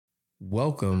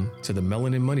Welcome to the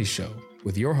Melanin Money Show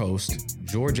with your host,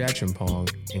 George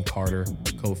Acheampong and Carter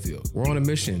Cofield. We're on a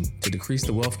mission to decrease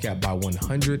the wealth gap by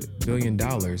 $100 billion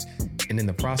and in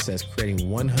the process creating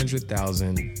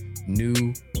 100,000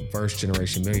 new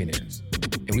first-generation millionaires.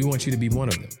 And we want you to be one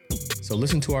of them. So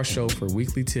listen to our show for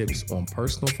weekly tips on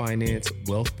personal finance,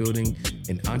 wealth building,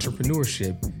 and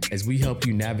entrepreneurship as we help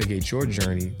you navigate your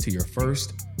journey to your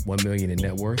first $1 million in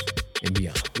net worth and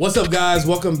beyond. What's up, guys?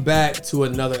 Welcome back to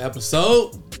another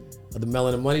episode of the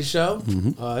Melanin Money Show.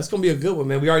 It's gonna be a good one,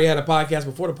 man. We already had a podcast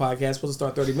before the podcast, supposed to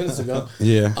start 30 minutes ago.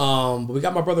 Yeah. But we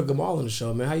got my brother Gamal on the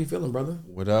show, man. How you feeling, brother?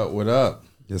 What up? What up?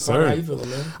 Yes, Carter, sir. how you feeling,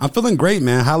 man? I'm feeling great,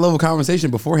 man. High level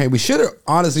conversation beforehand. We should have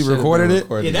honestly recorded it.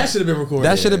 Yeah, that should have been recorded.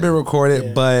 That should have been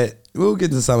recorded, but we'll get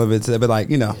to some of it today. But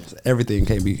everything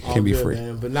can be Good, free.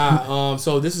 man. But nah,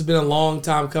 so this has been a long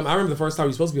time coming. I remember the first time you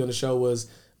were supposed to be on the show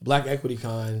was Black Equity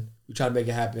Con. We tried to make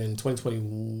it happen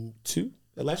 2022,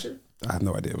 last year? I have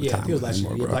no idea what Yeah, time I think it was last year.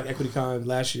 anymore, Yeah, bro. Black Equity Con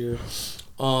last year.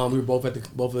 We were both at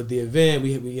the event.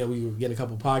 We were getting a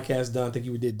couple podcasts done. I think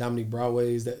you did Dominique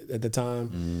Broadway's at the time.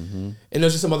 Mm-hmm. And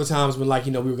there's just some other times when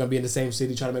we were gonna be in the same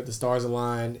city trying to make the stars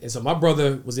align. And so my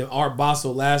brother was in Art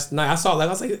Basel last night. I saw it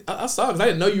because I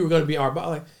didn't know you were gonna be in Art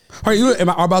Basel. Are you in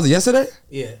my Art Basel yesterday?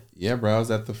 Yeah. Yeah, bro. I was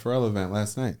at the Pharrell event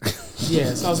last night.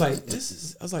 Yeah, so I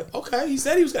was like, okay. He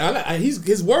said he was.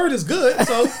 His word is good.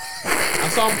 So I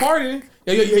saw him partying.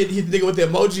 Yeah, you hit the nigga with the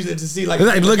emojis to see It's like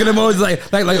look at the emojis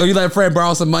like you let Fred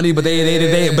borrow some money, but they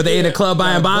in the club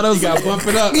buying bottles. You got to bump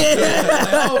it up.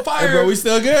 oh, fire! Hey, bro, we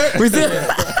still good? We still.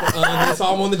 I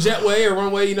saw him on the jetway or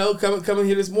runway, coming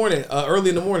here this morning, early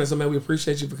in the morning. So man, we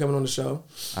appreciate you for coming on the show.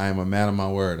 I am a man of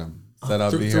my word. I'm said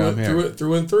I'll be here. I'm here.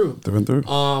 Through and through. Through.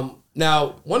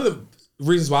 Now, one of the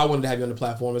reasons why I wanted to have you on the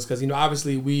platform is because,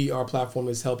 obviously our platform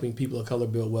is helping people of color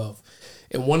build wealth.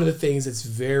 And one of the things that's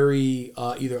very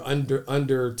either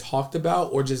under talked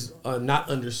about or just not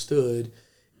understood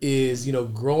is,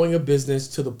 growing a business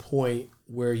to the point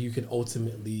where you can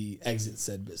ultimately exit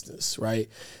said business, right?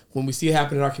 When we see it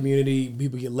happen in our community,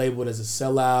 people get labeled as a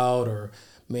sellout or,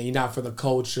 man, you're not for the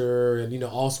culture and,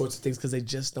 all sorts of things because they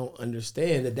just don't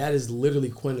understand that is literally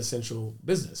quintessential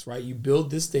business, right? You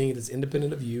build this thing that's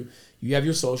independent of you. You have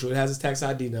your social. It has its tax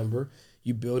ID number.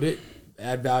 You build it,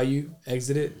 add value,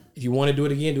 exit it. If you want to do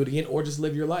it again, or just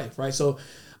live your life, right? So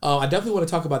I definitely want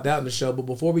to talk about that on the show. But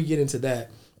before we get into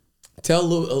that,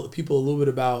 tell people a little bit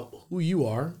about who you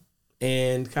are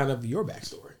and kind of your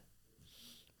backstory.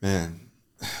 Man,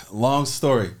 long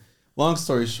story. Long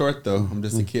story short, though, I'm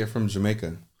just a kid from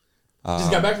Jamaica.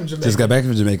 Just got back from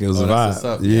Jamaica. It was a That's vibe. what's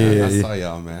up. Yeah. I saw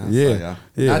y'all, man. I Yeah. saw y'all.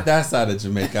 Yeah. Not that side of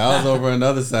Jamaica. I was over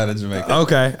another side of Jamaica.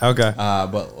 Okay.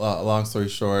 But long story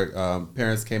short,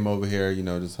 parents came over here,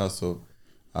 just hustled.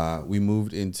 We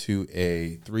moved into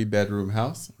a 3-bedroom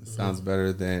house. It sounds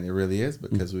better than it really is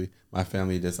because my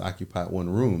family just occupied one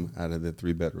room out of the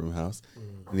 3-bedroom house.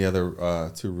 And the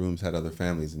other 2 rooms had other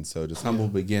families. And so just humble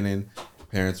beginning.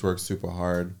 Parents worked super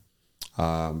hard,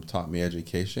 taught me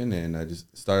education, and I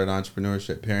just started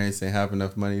entrepreneurship. Parents didn't have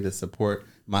enough money to support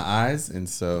my eyes. And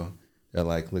so they're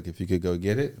like, look, if you could go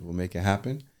get it, we'll make it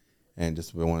happen. And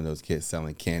just been one of those kids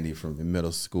selling candy from in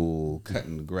middle school,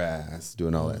 cutting grass,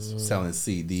 doing all that, selling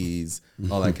CDs,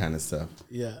 all that kind of stuff.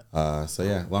 Yeah. So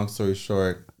yeah, long story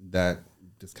short, that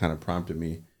just kind of prompted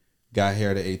me. Got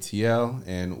here to ATL,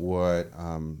 and what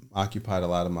occupied a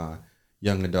lot of my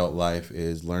young adult life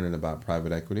is learning about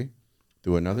private equity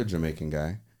through another Jamaican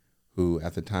guy who,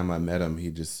 at the time I met him,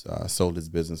 he just sold his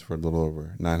business for a little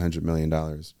over $900 million.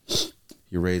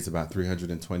 He raised about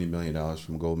 $320 million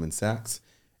from Goldman Sachs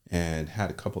and had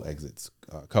a couple exits,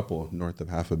 a couple north of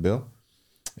 $500 million.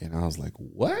 And I was like,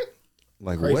 what?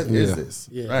 Like, crazy. What is this?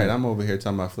 Yeah. Right, I'm over here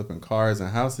talking about flipping cars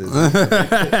and houses.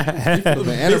 He flipping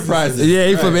enterprises. Yeah,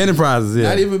 he flipping enterprises. Yeah.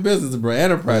 Not even business, bro.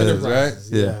 Enterprises, right?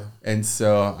 Yeah. And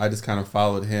so I just kind of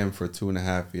followed him for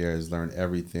 2.5 years, learned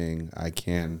everything I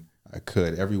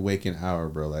could, every waking hour,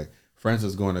 bro. Like, friends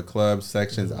was going to clubs,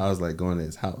 sections. I was like going to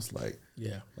his house. Like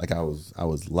I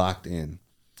was locked in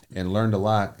and learned a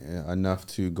lot, enough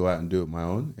to go out and do it my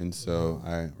own. And so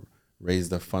I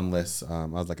raised a fund list. I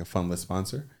was like a fund list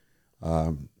sponsor.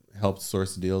 Helped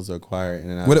source deals, acquire in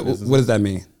and out of businesses. What does that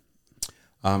mean?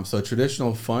 So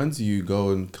traditional funds, you go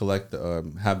and collect,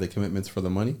 have the commitments for the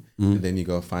money, and then you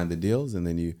go find the deals, and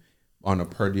then you, on a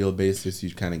per deal basis,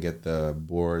 you kind of get the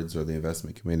boards or the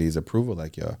investment committee's approval.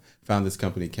 Like, yo, found this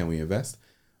company, can we invest?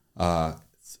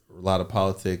 It's a lot of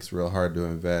politics, real hard to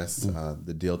invest.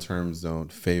 The deal terms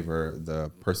don't favor the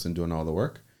person doing all the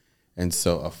work. And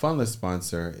so a fundless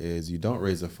sponsor is you don't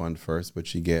raise a fund first,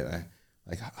 but you get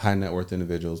like high net worth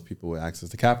individuals, people with access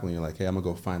to capital. And you're like, hey, I'm going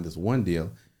to go find this one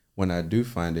deal. when I do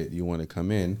find it, you want to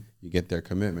come in, you get their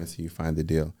commitments, you find the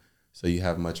deal. So you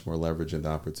have much more leverage in the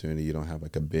opportunity. You don't have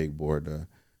like a big board to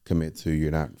commit to.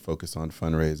 You're not focused on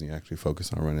fundraising. You actually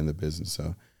focus on running the business.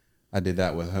 So I did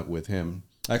that with him.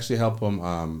 I actually helped him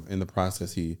in the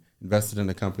process. He invested in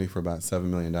the company for about $7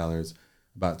 million.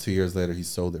 About 2 years later, he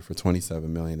sold it for $27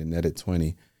 million and netted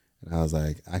 20. And I was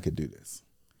like, I could do this.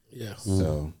 Yeah.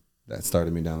 So that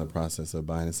started me down the process of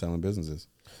buying and selling businesses.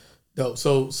 Dope.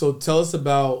 So tell us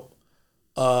about,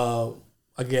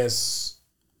 I guess,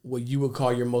 what you would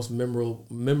call your most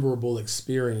memorable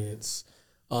experience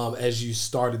as you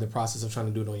started the process of trying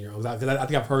to do it on your own. Because I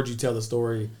think I've heard you tell the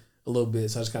story a little bit,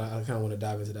 so I kind of want to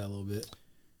dive into that a little bit.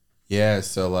 Yeah,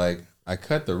 so like I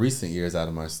cut the recent years out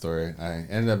of my story. I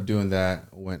ended up doing that,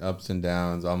 went ups and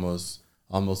downs, almost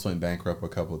went bankrupt a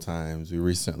couple of times. We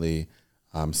recently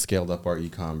scaled up our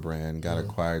e-com brand, got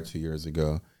acquired 2 years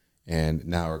ago, and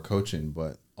now we're coaching.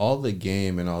 But all the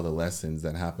game and all the lessons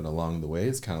that happen along the way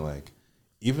is kind of like,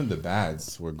 even the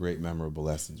bads were great, memorable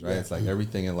lessons, right? Yeah. It's like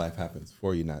everything in life happens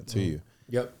for you, not to you.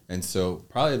 Yep. And so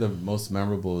probably the most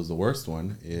memorable is the worst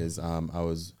one is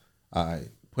I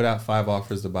put out 5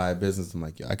 offers to buy a business. I'm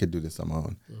like, yeah, I could do this on my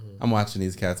own. I'm watching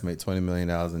these cats make $20 million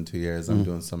in 2 years. I'm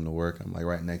doing something to work. I'm like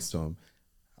right next to them.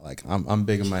 Like I'm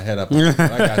bigging my head up. Like,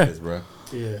 I got this, bro.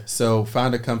 Yeah. So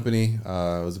found a company. It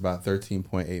was about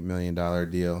 $13.8 million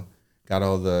deal. Got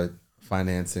all the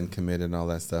financing committed and all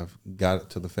that stuff. Got it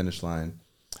to the finish line.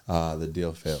 The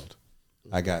deal failed.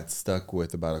 I got stuck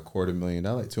with about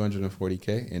 $250,000, like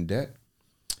 $240K in debt.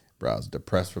 Bro, I was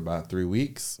depressed for about 3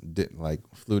 weeks.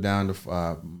 Flew down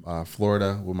to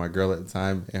Florida with my girl at the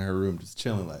time in her room, just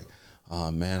chilling. Like,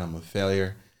 oh man, I'm a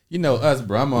failure. You know us,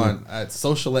 bro. I'm on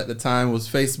social at the time was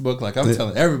Facebook. Like I'm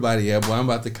telling everybody, yeah, boy, I'm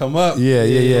about to come up. Yeah.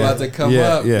 I'm about to come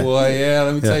up, boy. Yeah,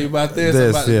 let me tell you about this.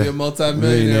 I'm about to be a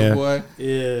multi-millionaire, boy.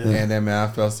 Yeah. And then, man,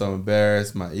 I felt so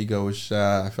embarrassed. My ego was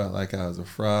shot. I felt like I was a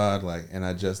fraud. And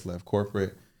I just left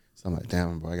corporate. So I'm like,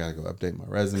 damn, bro, I gotta go update my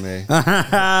resume.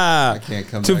 I can't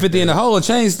come. 250 in the hole will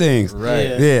change things.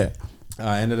 Right. Yeah.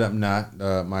 I ended up not.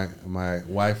 My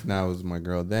wife now was my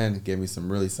girl then, gave me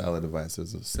some really solid advice. It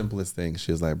was the simplest thing.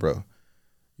 She was like, bro,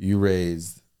 you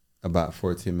raised about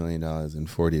 $14 million in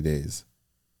 40 days.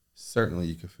 Certainly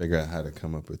you could figure out how to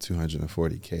come up with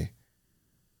 $240K.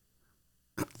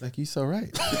 Like, you so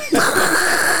right.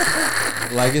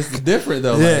 Like, it's different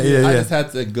though. I just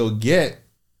had to go get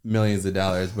millions of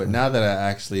dollars. But now that I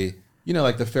actually...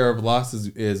 like the fear of loss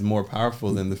is more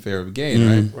powerful than the fear of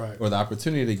gain, right? Or the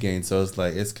opportunity to gain. So it's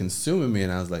like, it's consuming me.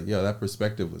 And I was like, yo, that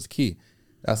perspective was key.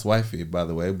 That's wifey, by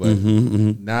the way. But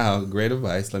now, great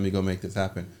advice. Let me go make this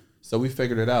happen. So we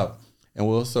figured it out. And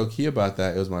what was so key about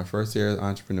that, it was my first year of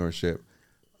entrepreneurship,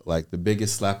 like the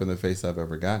biggest slap in the face I've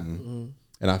ever gotten.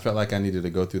 And I felt like I needed to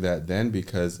go through that then,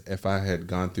 because if I had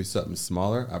gone through something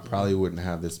smaller, I probably wouldn't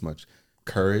have this much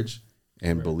courage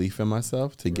and belief in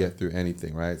myself to get through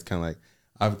anything, right? It's kind of like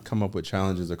I've come up with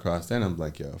challenges across that, and I'm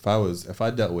like, yo, if I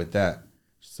dealt with that,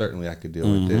 certainly I could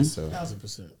deal with this. So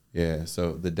 1,000%. Yeah,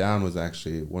 so the down was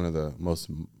actually one of the most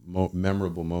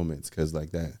memorable moments, because like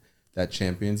that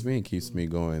champions me and keeps me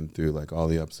going through like all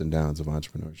the ups and downs of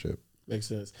entrepreneurship. Makes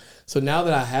sense. So now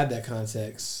that I have that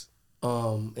context,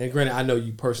 and granted, I know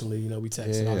you personally, we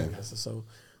text and all that kind of stuff. So,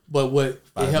 but what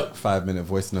it helped 5-minute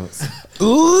voice notes.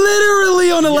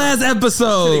 Literally on the last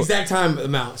episode. The exact time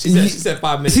amount. She said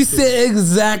 5 minutes. She said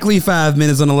exactly 5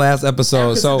 minutes on the last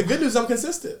episode. So the good news, I'm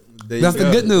consistent. That's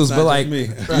the good news. But like,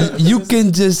 you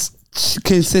can just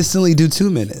consistently do 2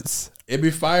 minutes. It'd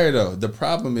be fire though. The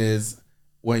problem is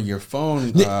when your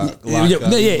phone It's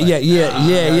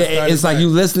like you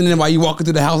listening while you walking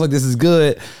through the house like this is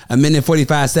good. A minute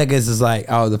 45 seconds is like,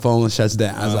 oh, the phone shuts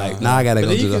down. I was like, nah, I gotta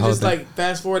go through the whole thing. Like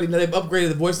fast forward, they've upgraded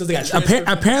the voice. They got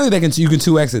apparently you can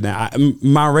 2x it now.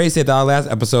 Monterey said that our last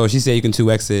episode, she said you can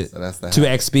 2x it. So that's the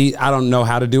 2x speed. I don't know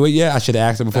how to do it yet. I should have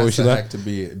asked her before we should left. To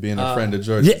being a friend of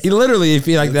George. Yeah, literally, if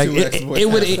you like that,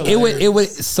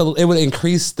 it would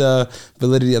increase the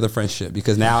validity of the friendship,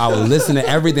 because now I will listen to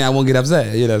everything. I won't get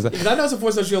upset. Because I know some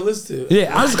voice notes you'll listen to.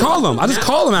 Yeah, I just call them. out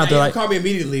there. Like, call me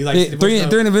immediately. Like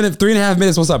 3.5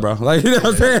 minutes. What's up, bro? Like, you know what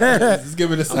I'm saying? Just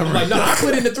give it a summary. I'm like, no, I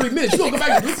put in the 3 minutes. You gonna go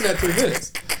back and listen to that 3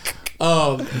 minutes.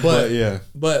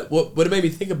 But what it made me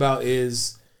think about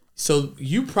is, so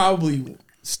you probably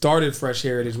started Fresh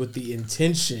Heritage with the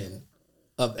intention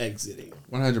of exiting.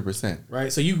 100%.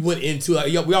 Right. So you went into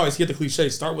we always hear the cliche,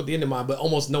 start with the end in mind, but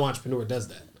almost no entrepreneur does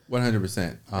that.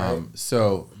 100%.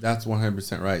 So that's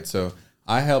 100% right. So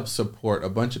I help support a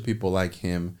bunch of people like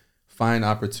him find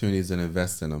opportunities and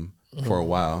invest in them for a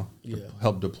while.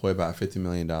 Help deploy about $50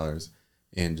 million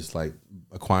in just like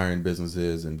acquiring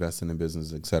businesses, investing in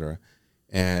businesses, etc.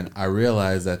 And I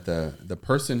realized that the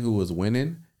person who was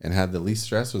winning and had the least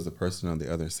stress was the person on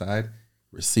the other side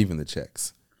receiving the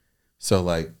checks. So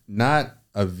like not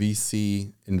a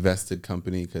VC invested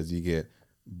company because you get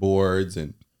boards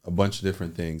and a bunch of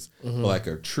different things, but like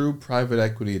a true private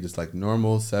equity, just like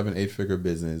normal 7-8 figure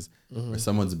business where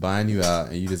someone's buying you out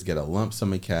and you just get a lump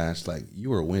sum of cash, like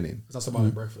you were winning. It's also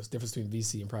about breakfast. Difference between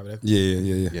VC and private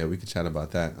equity. Yeah, we could chat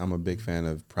about that. I'm a big fan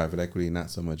of private equity,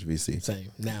 not so much VC.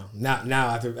 Same. Now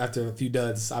after a few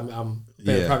duds, I'm a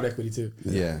fan of private equity too.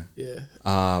 Yeah.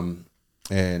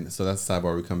 And so that's the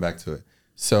sidebar. We come back to it.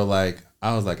 So like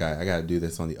I was like, I got to do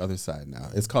this on the other side now.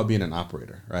 It's called being an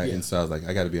operator, right? Yeah. And so I was like,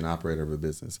 I got to be an operator of a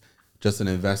business. Just an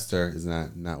investor is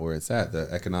not where it's at. The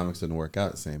economics didn't work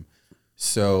out the same.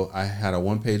 So I had a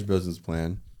 1-page business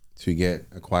plan to get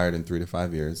acquired in 3 to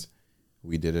 5 years.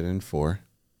 We did it in 4.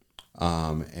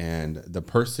 And the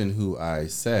person who I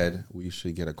said we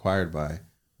should get acquired by,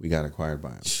 we got acquired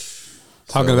by him.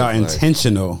 Talking about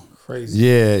intentional. Crazy.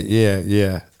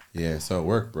 Yeah. So it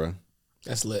worked, bro.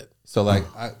 That's lit. So like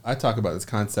I talk about this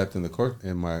concept in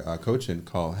my coaching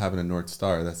called having a North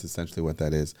Star. That's essentially what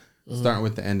that is. Starting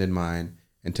with the end in mind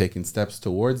and taking steps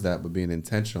towards that, but being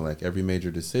intentional. Like every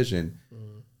major decision,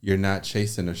 you're not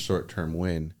chasing a short-term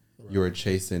win. Right. You are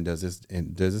chasing, does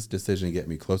this decision get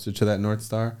me closer to that North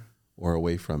Star or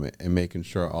away from it? And making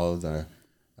sure all of the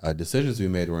decisions we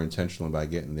made were intentional by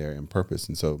getting there in purpose.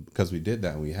 And so because we did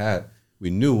that, we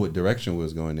knew what direction we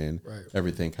was going in. Right.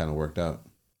 Everything kind of worked out.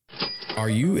 Are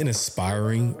you an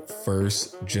aspiring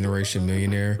first generation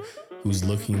millionaire who's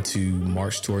looking to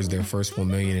march towards their first 1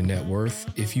 million in net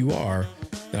worth? If you are,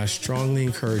 then I strongly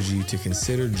encourage you to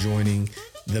consider joining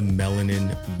the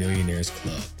Melanin Millionaires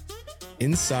Club.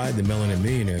 Inside the Melanin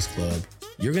Millionaires Club,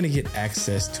 you're going to get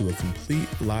access to a complete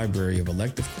library of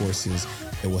elective courses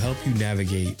that will help you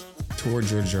navigate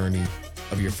towards your journey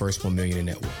of your first 1 million in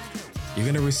net worth. You're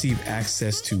going to receive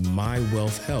access to My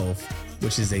Wealth Health,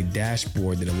 which is a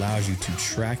dashboard that allows you to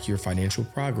track your financial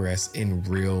progress in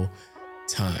real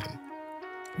time.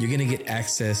 You're going to get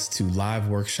access to live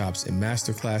workshops and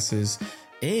masterclasses,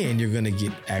 and you're going to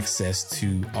get access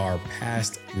to our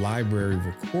past library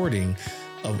recording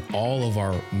of all of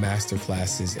our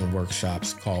masterclasses and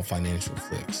workshops called Financial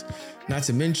Flicks. Not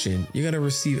to mention, you're going to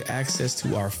receive access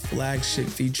to our flagship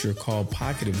feature called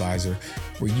Pocket Advisor,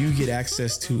 where you get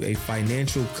access to a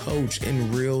financial coach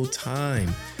in real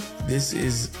time. This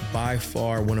is by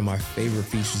far one of my favorite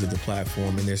features of the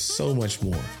platform, and there's so much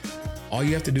more. All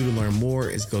you have to do to learn more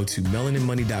is go to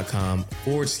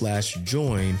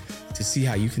melaninmoney.com/join to see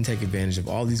how you can take advantage of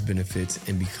all these benefits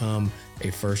and become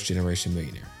a first generation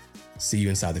millionaire. See you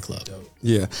inside the club.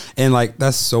 Yeah. And like,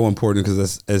 that's so important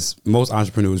because as most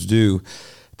entrepreneurs do,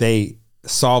 they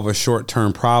solve a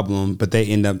short-term problem, but they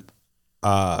end up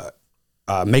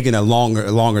making a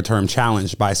longer term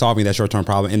challenge by solving that short-term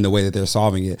problem in the way that they're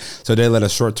solving it. So they let a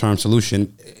short-term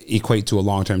solution equate to a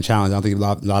long-term challenge. I don't think a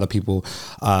lot of people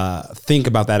think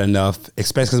about that enough,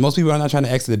 especially because most people are not trying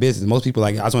to exit the business. Most people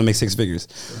I just want to make 6 figures.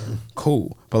 Mm-hmm.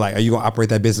 Cool. But like, are you going to operate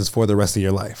that business for the rest of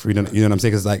your life? You know what I'm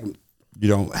saying? Because like, you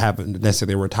don't have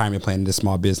necessarily a retirement plan in this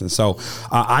small business. So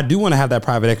I do want to have that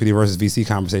private equity versus VC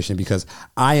conversation because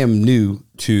I am new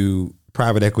to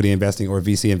private equity investing or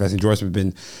VC investing. George has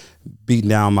been beating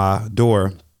down my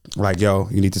door like, yo,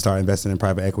 you need to start investing in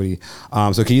private equity.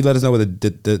 So can you let us know what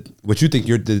what you think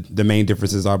the main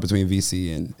differences are between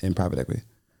VC and private equity?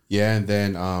 Yeah, and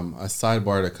then a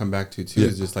sidebar to come back to too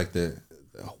is just like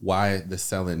why the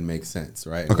selling makes sense,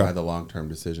 right? And why the long-term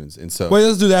decisions. And so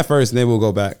let's do that first and then we'll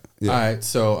go back. Yeah. All right.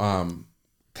 So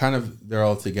kind of they're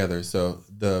all together. So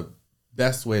the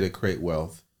best way to create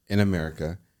wealth in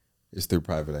America is through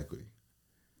private equity.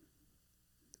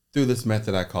 Through this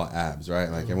method I call ABS, right?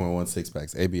 Like everyone wants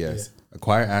 6-packs, ABS. Yeah.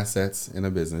 Acquire assets in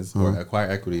a business or acquire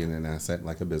equity in an asset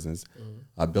like a business.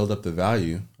 Build up the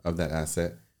value of that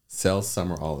asset. Sell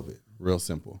some or all of it. Real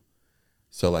simple.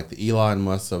 So like the Elon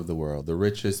Musk of the world, the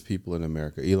richest people in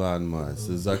America, Elon Musk,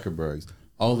 the Zuckerbergs,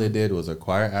 all they did was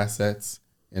acquire assets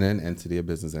in an entity, a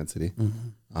business entity,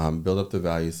 build up the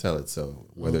value, sell it. So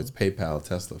whether it's PayPal,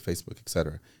 Tesla, Facebook,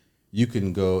 etc., you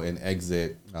can go and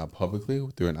exit publicly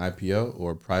through an IPO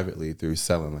or privately through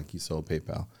selling, like you sold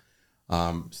PayPal.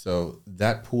 So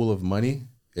that pool of money,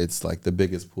 it's like the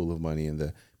biggest pool of money and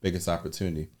the biggest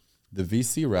opportunity. The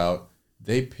VC route,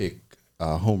 they pick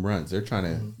home runs. They're trying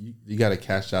to, you got to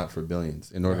cash out for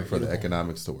billions in order for the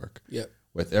economics to work. Yep.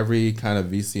 With every kind of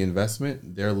VC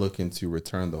investment, they're looking to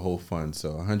return the whole fund.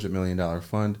 So a $100 million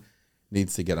fund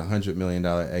needs to get a $100 million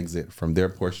exit from their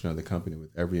portion of the company with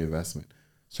every investment.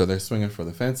 So they're swinging for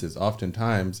the fences.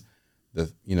 Oftentimes,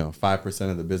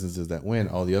 5% of the businesses that win,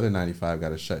 all the other 95 got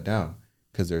to shut down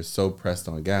because they're so pressed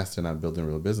on gas, they're not building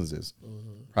real businesses.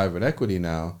 Private equity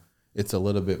now, it's a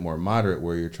little bit more moderate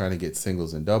where you're trying to get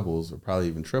singles and doubles or probably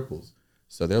even triples.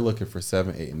 So they're looking for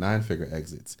 7, 8, and 9-figure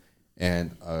exits.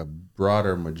 And a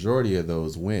broader majority of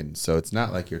those win. So it's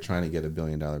not like you're trying to get $1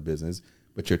 billion business,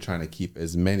 but you're trying to keep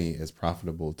as many as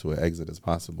profitable to an exit as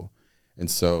possible. And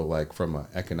so like from an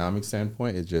economic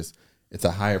standpoint, it's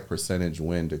a higher percentage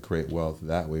win to create wealth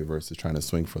that way versus trying to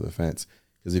swing for the fence.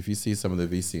 Because if you see some of the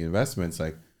VC investments,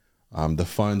 like the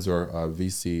funds or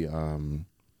VC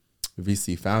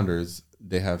founders,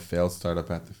 they have failed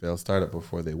startup after failed startup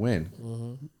before they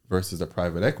win. Versus a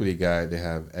private equity guy, they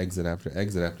have exit after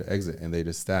exit after exit, and they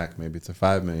just stack. Maybe it's a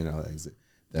 $5 million exit,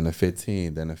 then a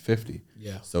 15, then a 50.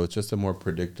 Yeah. So it's just a more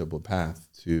predictable path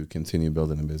to continue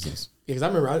building a business. Yeah, because I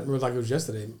remember like it was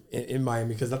yesterday in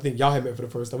Miami, because I think y'all had met for the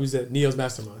first time. We was at Neo's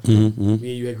Mastermind. Me and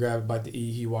you had grabbed a bite to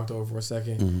eat. He walked over for a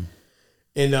second.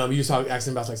 And you was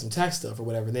asking about like some tax stuff or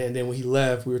whatever. And then when he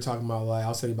left, we were talking about like, I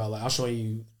was telling you about like, I was showing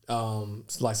you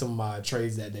like some of my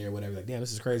trades that day or whatever. Like, damn,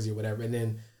 this is crazy or whatever. And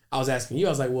then I was asking you, I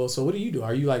was like, well, so what do you do?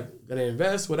 Are you like gonna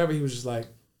invest, whatever? He was just like,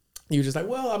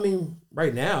 well, I mean,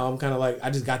 right now I'm kind of like, I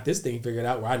just got this thing figured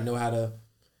out where I know how to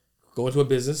go into a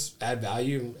business, add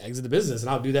value, and exit the business, and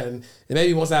I'll do that. And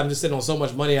maybe once I'm just sitting on so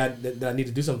much money that I need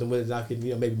to do something with it, I can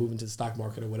maybe move into the stock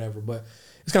market or whatever. But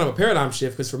it's kind of a paradigm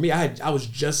shift, because for me, I was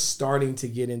just starting to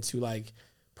get into like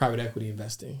private equity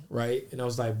investing, right? And I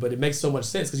was like, but it makes so much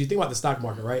sense, because you think about the stock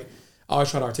market, right? I always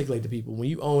try to articulate to people, when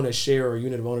you own a share or a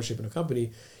unit of ownership in a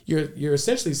company, you're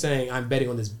essentially saying, I'm betting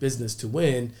on this business to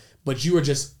win, but you are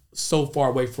just so far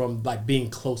away from like being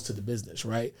close to the business,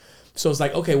 right? So it's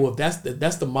like, okay, well, if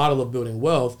that's the model of building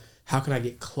wealth, how can I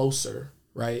get closer,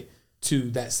 right, to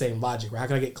that same logic, right? How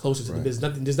can I get closer to the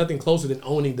business? There's nothing closer than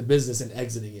owning the business and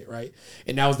exiting it, right?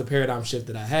 And that was the paradigm shift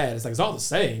that I had. It's like, it's all the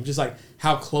same. Just like,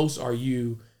 how close are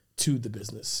you to the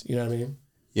business? You know what I mean?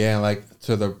 Yeah, like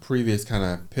to the previous kind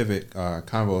of pivot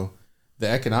combo, the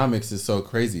economics is so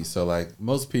crazy. So like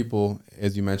most people,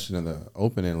 as you mentioned in the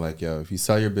opening, like, yo, if you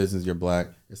sell your business, you're black,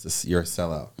 you're a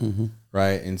sellout,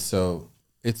 right? And so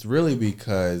it's really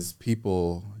because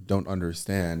people don't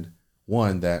understand,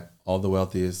 one, that all the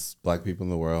wealthiest black people in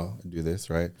the world do this,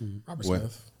 right? Robert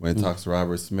Smith. When it talks to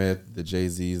Robert Smith, the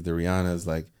Jay-Z's, the Rihannas,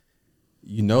 like,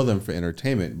 you know them for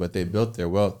entertainment, but they built their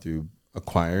wealth through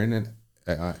acquiring an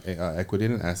equity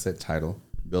in an asset, title,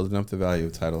 building up the value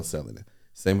of title, selling it.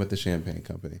 Same with the champagne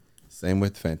company. Same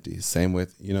with Fenty. Same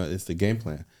with, it's the game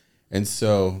plan. And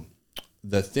so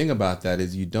the thing about that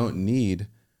is you don't need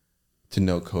to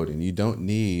know coding. You don't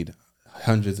need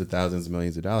hundreds of thousands,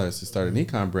 millions of dollars to start an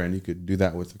e-com brand. You could do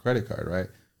that with a credit card, right?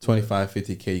 25,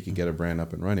 50K, you can get a brand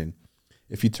up and running.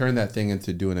 If you turn that thing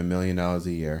into doing $1 million a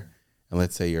year, and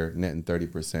let's say you're netting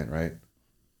 30%, right?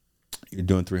 You're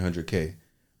doing 300K.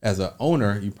 As an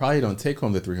owner, you probably don't take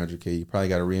home the 300K. You probably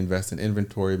got to reinvest in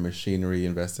inventory, machinery,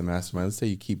 invest in mastermind. Let's say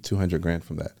you keep 200 grand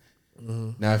from that.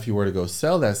 Now, if you were to go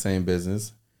sell that same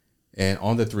business, and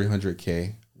on the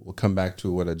 300K, we'll come back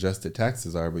to what adjusted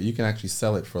taxes are, but you can actually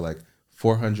sell it for like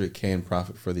 400K in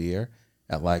profit for the year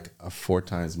at like a 4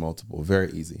 times multiple.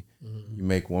 Very easy. You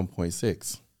make 1.6.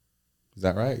 Is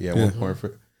that right? Yeah,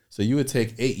 1.4. So you would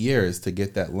take 8 years to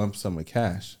get that lump sum of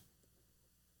cash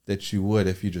that you would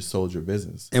if you just sold your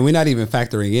business. And we're not even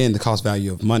factoring in the cost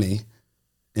value of money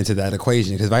into that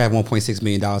equation. Because if I have $1.6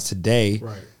 million today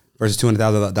versus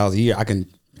 $200,000 a year, I can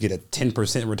get a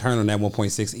 10% return on that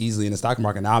 1.6 easily in the stock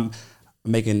market. Now I'm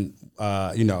making,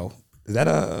 is that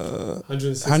a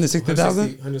 160,000?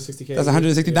 160K. That's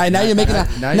 160. Now you're making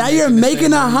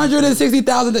making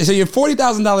 $160,000. So you're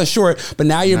 $40,000 short, but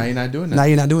now you're not doing Now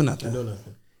you're not doing nothing.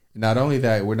 Not only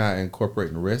that, we're not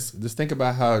incorporating risk. Just think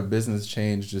about how business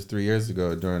changed just 3 years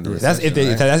ago during the recession.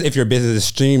 That's if your business is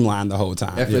streamlined the whole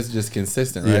time. If it's just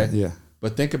consistent, right? Yeah.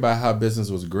 But think about how business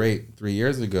was great 3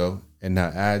 years ago, and now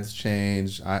ads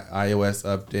changed, iOS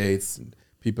updates,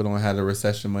 people don't have the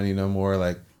recession money no more.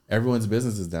 Like, everyone's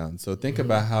business is down. So think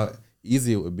about how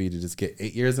easy it would be to just get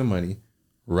 8 years of money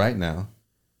right now.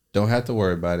 Don't have to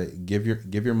worry about it. Give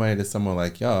your money to someone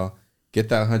like y'all. Get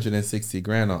that 160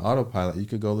 grand on autopilot. You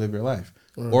could go live your life.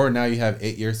 Or now you have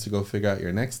 8 years to go figure out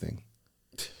your next thing.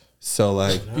 So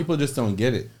like people just don't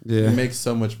get it. Yeah. It makes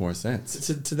so much more sense.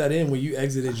 To that end, when you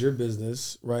exited your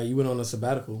business, right, you went on a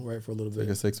sabbatical, right, for a little bit. Like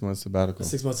a 6 month sabbatical. A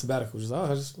 6 month sabbatical. Just I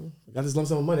just got this lump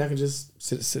sum of money. I can just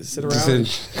sit around,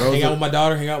 hang out with my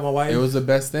daughter, hang out with my wife. It was the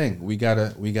best thing. We got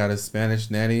a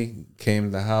Spanish nanny, came to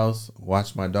the house,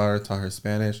 watched my daughter, taught her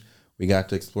Spanish. We got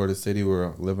to explore the city. We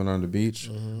were living on the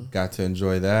beach. Got to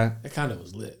enjoy that. That kind of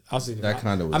was lit. I'll see that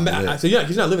kind of was lit. So you're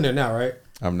not living there now, right?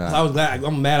 I'm not. I was glad.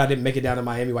 I'm mad I didn't make it down to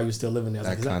Miami while you were still living there.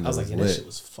 I was like, yeah, that shit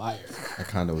was fire. That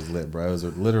condo was lit, bro. It was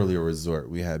literally a resort.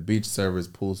 We had beach service,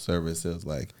 pool service. It was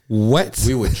like what?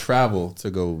 We would travel to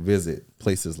go visit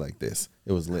places like this.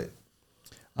 It was lit.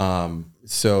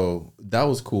 So that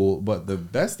was cool. But the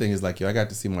best thing is like, I got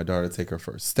to see my daughter take her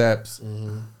first steps.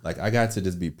 Mm-hmm. Like I got to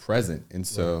just be present. And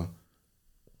so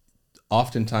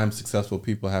oftentimes successful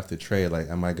people have to trade. Like,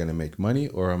 am I going to make money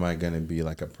or am I going to be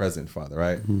like a present father?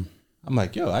 Right. Mm-hmm. I'm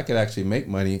like, I could actually make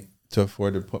money to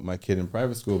afford to put my kid in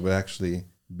private school, but actually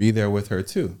be there with her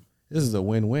too. This is a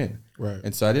win-win. Right.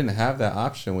 And so I didn't have that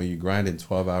option when you grinding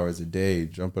 12 hours a day,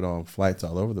 jumping on flights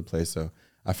all over the place. So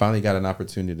I finally got an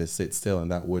opportunity to sit still,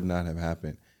 and that would not have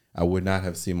happened. I would not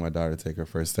have seen my daughter take her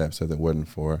first steps if it wasn't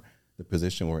for the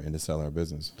position we're in to sell our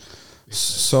business.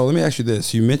 So let me ask you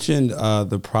this. You mentioned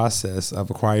the process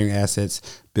of acquiring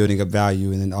assets, building up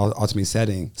value, and then ultimately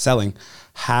selling.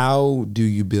 How do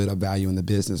you build up value in the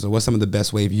business? Or what's some of the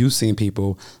best ways you've seen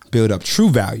people build up true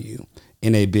value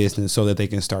in a business so that they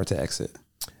can start to exit?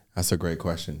 That's a great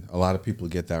question. A lot of people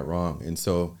get that wrong. And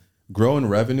so growing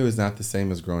revenue is not the same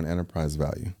as growing enterprise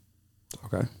value.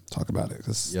 Okay. Talk about it.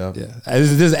 Yep. Yeah.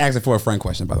 This is asking for a friend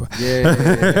question, by the way.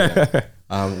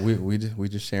 Yeah. We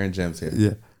just sharing gems here.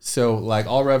 Yeah. So like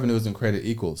all revenue isn't created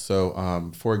equal.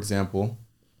 So for example,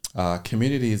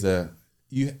 community is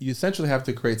you essentially have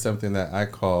to create something that I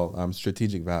call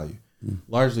strategic value,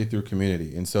 largely through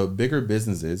community. And so bigger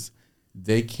businesses,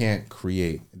 they can't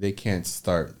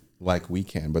start like we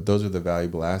can, but those are the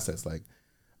valuable assets. Like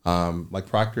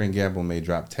Procter & Gamble may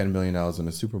drop $10 million in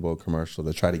a Super Bowl commercial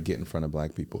to try to get in front of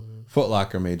black people. Foot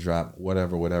Locker may drop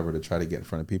whatever to try to get in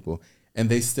front of people, and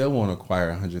they still won't acquire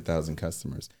 100,000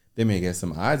 customers. They may get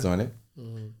some eyes on it.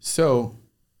 So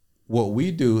what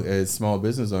we do as small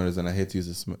business owners, and I hate to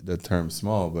use the term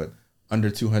small, but under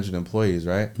 200 employees,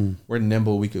 right? We're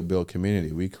nimble. We could build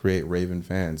community. We create raving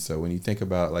fans. So when you think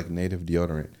about like Native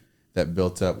deodorant that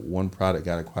built up, one product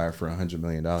got acquired for $100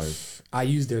 million. I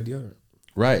use their deodorant.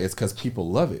 Right. It's because people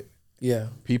love it. Yeah.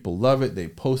 People love it. They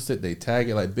post it. They tag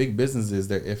it. Like big businesses,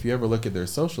 if you ever look at their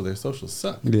socials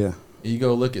suck. Yeah. You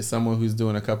go look at someone who's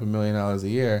doing a couple $1 million a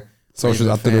year. Socials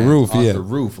off the roof. Off the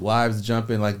roof. Lives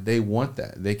jumping. Like they want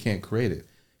that. They can't create it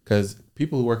because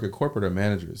people who work at corporate are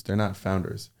managers. They're not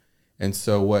founders. And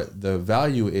so what the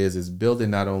value is building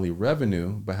not only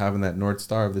revenue, but having that North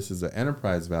Star of this is an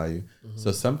enterprise value.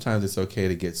 So sometimes it's okay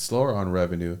to get slower on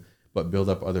revenue, but build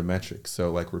up other metrics.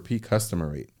 So like repeat customer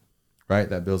rate, right?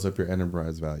 That builds up your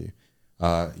enterprise value.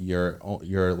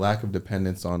 Your lack of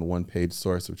dependence on one page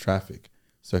source of traffic.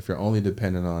 So if you're only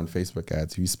dependent on Facebook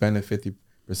ads, if you spend 50%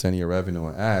 of your revenue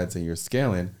on ads and you're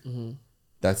scaling,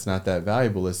 that's not that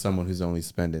valuable as someone who's only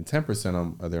spending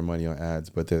 10% of their money on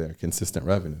ads, but they're consistent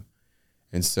revenue.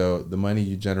 And so the money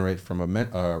you generate from a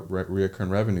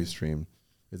reoccurring revenue stream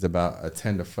is about a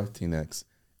 10 to 15x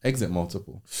exit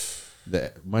multiple.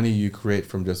 The money you create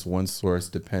from just one source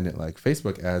dependent like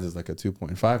Facebook ads is like a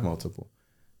 2.5 multiple.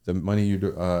 The money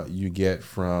you get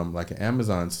from like an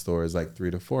Amazon store is like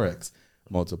 3 to 4x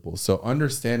multiple. So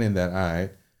understanding that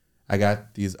I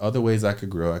got these other ways I could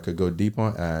grow. I could go deep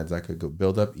on ads. I could go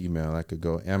build up email. I could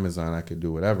go Amazon. I could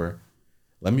do whatever.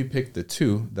 Let me pick the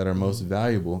two that are most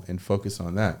valuable and focus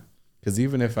on that. Because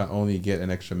even if I only get an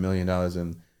extra $1 million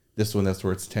in this one that's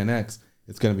worth 10x,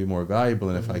 it's going to be more valuable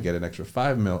than if I get an extra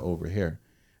 $5 million over here.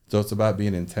 So it's about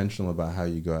being intentional about how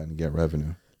you go out and get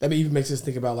revenue. That even makes us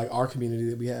think about like our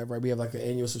community that we have, right? We have like an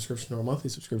annual subscription or a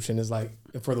monthly subscription. Is like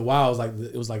for the while,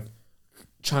 it was like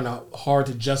hard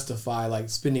to justify like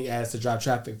spending ads to drive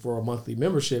traffic for a monthly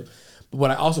membership. But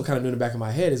what I also kind of knew in the back of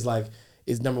my head is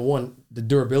number one, the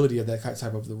durability of that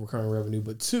type of the recurring revenue.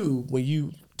 But two, when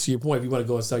you, to your point, if you want to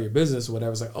go and sell your business or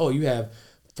whatever, it's like, oh, you have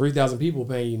 3,000 people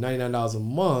paying you $99 a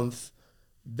month.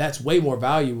 That's way more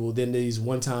valuable than these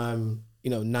one-time,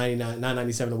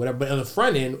 $997 or whatever. But on the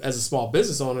front end, as a small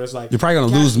business owner, it's like you're probably going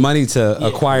to lose money to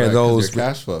acquire those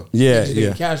cash flow.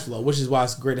 Yeah. Cash flow, which is why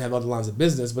it's great to have other lines of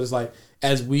business. But it's like,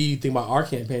 as we think about our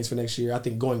campaigns for next year, I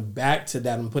think going back to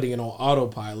that and putting it on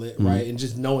autopilot, right, and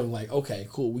just knowing like, okay,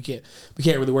 cool, we can't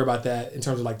really worry about that in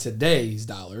terms of like today's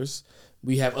dollars.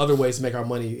 We have other ways to make our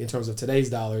money in terms of today's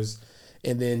dollars,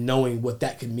 and then knowing what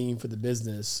that could mean for the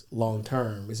business long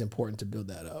term is important to build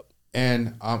that up.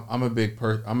 And I'm a big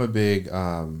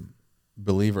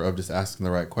believer of just asking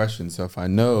the right questions. So if I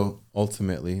know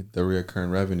ultimately the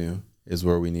recurring revenue is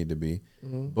where we need to be,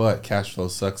 but cash flow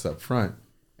sucks up front,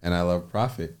 and I love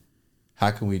profit, how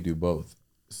can we do both?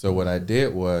 So what I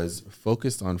did was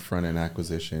focused on front end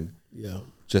acquisition,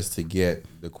 just to get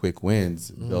the quick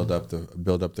wins, build up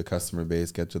the customer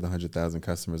base, get to the 100,000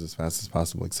 customers as fast as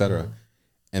possible, etc.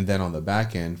 And then on the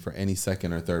back end, for any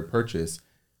second or third purchase,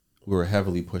 we were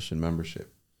heavily pushing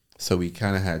membership. So we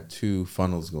kind of had two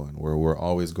funnels going where we're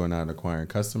always going out and acquiring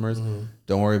customers.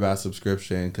 Don't worry about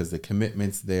subscription because the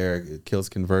commitment's there. It kills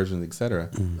conversions, etc.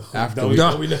 After right,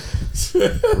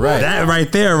 that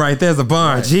right there's a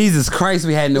bar. Right. Jesus Christ,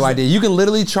 we had no idea. You can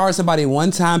literally charge somebody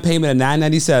one-time payment of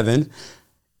 $9.97,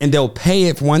 and they'll pay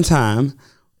it for one time.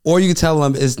 Or you can tell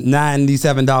them it's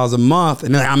 $97 a month,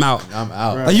 and they're like, I'm out.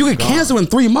 Right. Like you can cancel in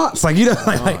 3 months. Like you know,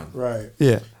 like right.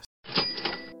 Yeah.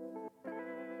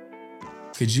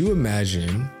 Could you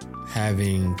imagine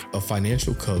having a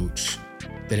financial coach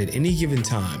that at any given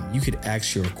time you could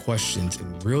ask your questions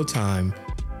in real time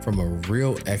from a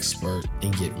real expert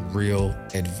and get real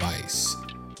advice?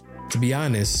 To be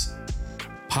honest,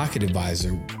 Pocket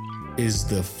Advisor is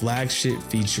the flagship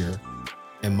feature,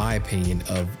 in my opinion,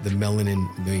 of the Melanin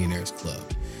Millionaires Club.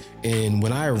 And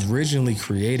when I originally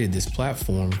created this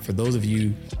platform, for those of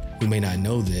you who may not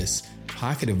know this,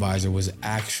 Pocket Advisor was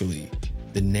actually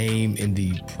the name and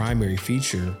the primary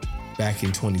feature back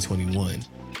in 2021.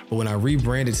 But when I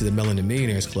rebranded to the Melanin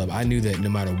Millionaires Club, I knew that no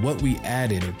matter what we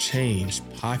added or changed,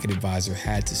 Pocket Advisor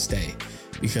had to stay,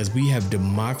 because we have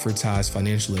democratized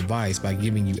financial advice by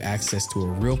giving you access to a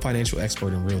real financial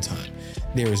expert in real time.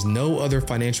 There is no other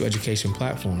financial education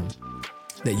platform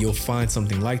that you'll find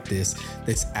something like this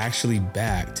that's actually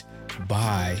backed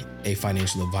by a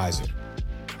financial advisor.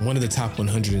 One of the top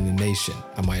 100 in the nation,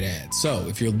 I might add. So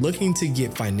if you're looking to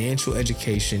get financial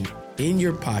education in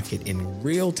your pocket in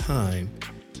real time,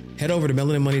 head over to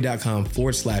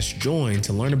melaninmoney.com/join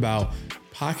to learn about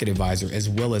Pocket Advisor, as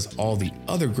well as all the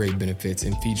other great benefits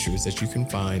and features that you can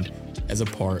find as a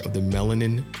part of the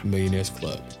Melanin Millionaires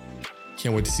Club.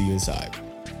 Can't wait to see you inside.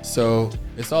 So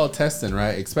it's all testing,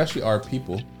 right? Especially our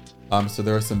people. So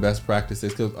there are some best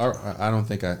practices, because I don't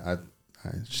think I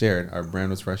shared, our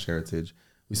brand was Fresh Heritage.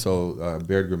 We sold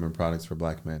beard grooming products for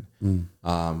Black men.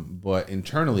 But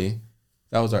internally,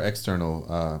 that was our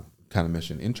external kind of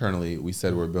mission. Internally, we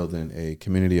said we're building a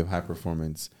community of high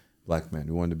performance Black men.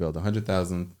 We wanted to build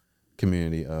 100,000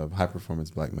 community of high performance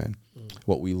Black men.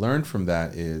 What we learned from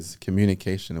that is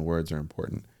communication and words are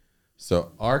important.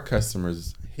 So our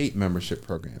customers hate membership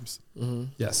programs.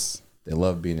 Yes. They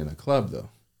love being in a club though.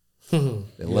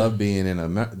 They love being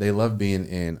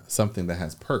in something that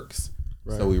has perks.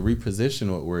 Right. So we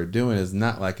reposition what we're doing is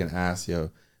not like an ask,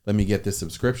 yo, let me get this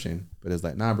subscription, but it's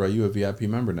like, nah, bro, you a VIP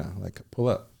member now. Like, pull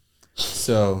up.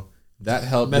 So that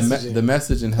helped. The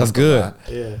messaging helped. That's good. A lot.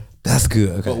 Yeah, that's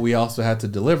good. Okay. But we also had to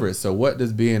deliver it. So what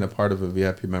does being a part of a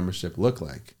VIP membership look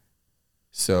like?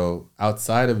 So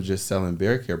outside of just selling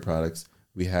bear care products,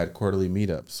 we had quarterly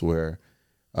meetups where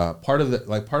part of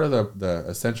the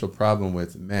essential problem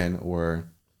with men were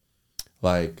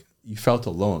like, you felt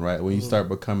alone, right? When you start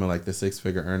becoming like the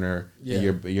 6-figure earner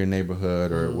in your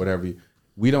neighborhood or whatever,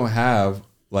 we don't have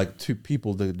like two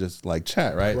people to just like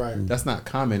chat, right? That's not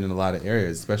common in a lot of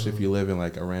areas, especially if you live in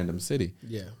like a random city.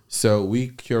 Yeah. So we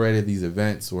curated these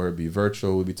events where it'd be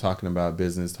virtual. We'd be talking about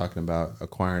business, talking about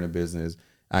acquiring a business,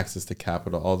 access to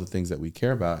capital, all the things that we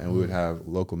care about. And we would have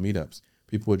local meetups.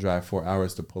 People would drive 4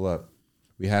 hours to pull up.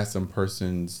 We had some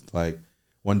persons like,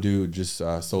 one dude just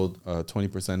sold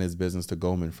 20% of his business to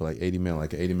Goldman for like $80 million,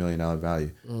 like an $80 million value.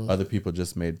 Other people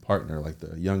just made partner, like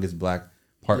the youngest Black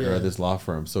partner of this law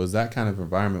firm. So it's that kind of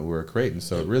environment we were creating.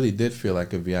 So it really did feel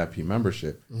like a VIP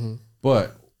membership,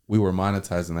 but we were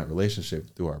monetizing that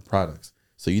relationship through our products.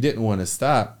 So you didn't want to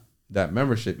stop that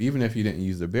membership, even if you didn't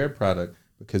use the Bear product,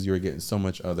 because you were getting so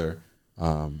much other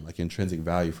like intrinsic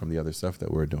value from the other stuff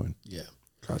that we're doing. Yeah.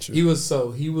 Gotcha. He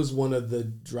was one of the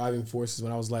driving forces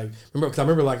when I was like, I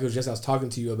remember like it was just, I was talking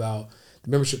to you about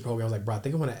the membership program. I was like, bro, I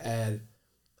think I want to add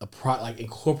a like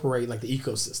incorporate like the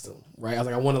ecosystem, right? I was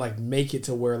like, I want to like make it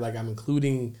to where like I'm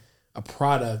including a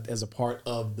product as a part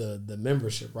of the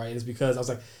membership, right? And it's because I was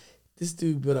like, this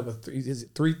dude built up a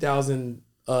 3,000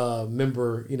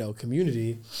 member,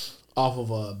 community off of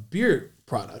a beard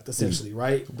product essentially,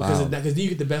 right? Because then you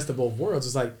get the best of both worlds.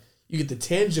 It's like, you get the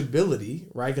tangibility,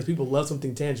 right? Because people love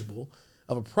something tangible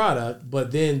of a product,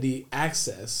 but then the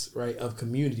access, right, of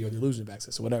community or the illusion of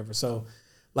access or whatever. So,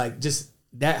 like, just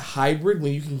that hybrid,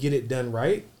 when you can get it done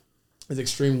right, is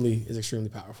extremely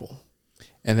powerful.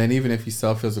 And then even if you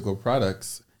sell physical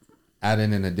products,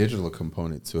 adding in a digital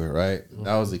component to it, right?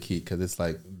 That was the key, because it's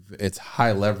like, it's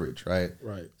high leverage, right?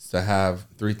 Right. So to have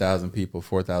 3,000 people,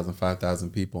 4,000,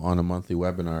 5,000 people on a monthly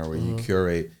webinar where you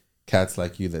curate cats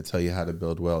like you that tell you how to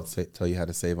build wealth, tell you how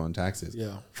to save on taxes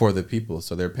for the people.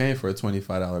 So they're paying for a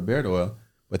 $25 beard oil,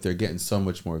 but they're getting so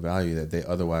much more value that they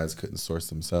otherwise couldn't source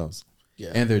themselves.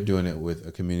 Yeah. And they're doing it with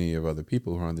a community of other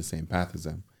people who are on the same path as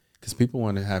them. because people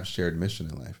want to have shared mission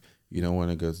in life. You don't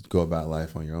want to go about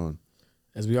life on your own.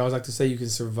 As we always like to say, you can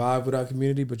survive without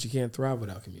community, but you can't thrive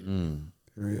without community.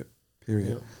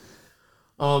 Period.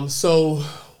 So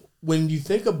when you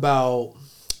think about,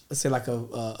 let's say like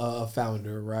a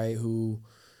founder, right, who,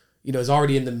 you know, is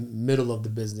already in the middle of the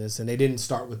business and they didn't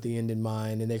start with the end in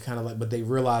mind, and they kind of like, but they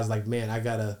realize like, man, I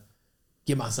gotta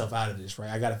get myself out of this,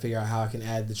 right? I gotta figure out how I can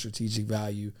add the strategic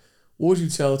value. What would you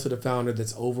tell to the founder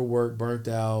that's overworked, burnt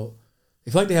out?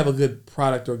 They feel like they have a good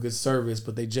product or a good service,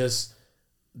 but they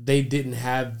didn't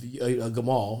have a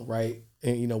Gamal, right?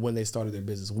 And, you know, when they started their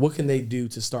business, what can they do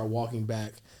to start walking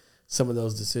back some of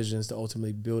those decisions to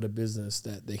ultimately build a business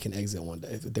that they can exit one day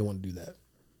if they want to do that?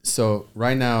 So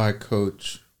right now I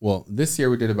coach, well, this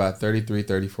year we did about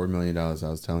 $34 million, I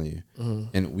was telling you.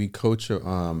 And we coach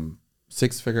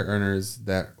 6-figure earners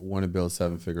that want to build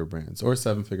 7-figure brands, or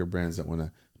 7-figure brands that want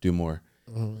to do more.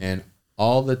 And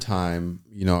all the time,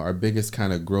 you know, our biggest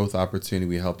kind of growth opportunity,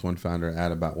 we helped one founder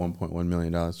add about $1.1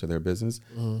 million to their business.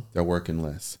 They're working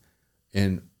less.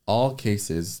 In all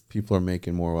cases, people are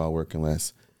making more while working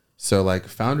less. So like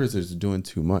founders are doing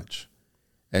too much.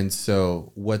 And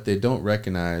so what they don't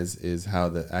recognize is how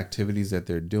the activities that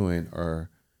they're doing are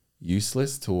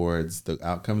useless towards the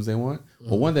outcomes they want.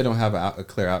 Well, one, they don't have a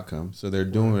clear outcome. So they're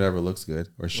doing whatever looks good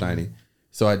or shiny.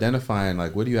 So identifying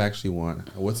like, what do you actually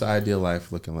want? What's the ideal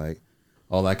life looking like?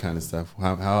 All that kind of stuff.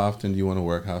 How often do you want to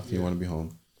work? How often do you want to be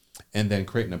home? And then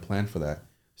creating a plan for that.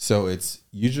 So it's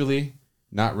usually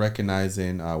not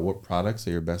recognizing what products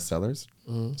are your best sellers.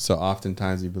 So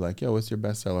oftentimes you'd be like, yo, what's your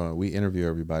best seller? We interview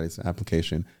everybody's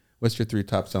application. What's your 3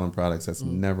 top selling products? That's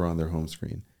never on their home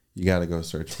screen. You got to go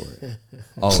search for it.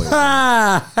 Always.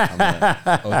 I'm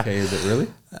like, okay, is it really?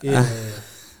 Yeah.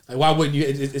 Like, why wouldn't you?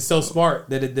 It's so smart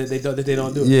that they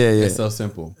don't do it. Yeah. It's so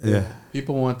simple. Yeah.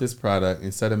 People want this product.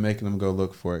 Instead of making them go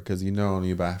look for it, because you know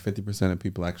only about 50% of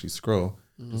people actually scroll,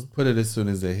 just put it as soon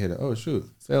as they hit it. Oh, shoot.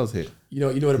 Sales hit. You know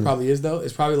what it probably is, though?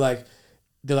 It's probably like,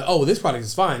 they're like, oh, this product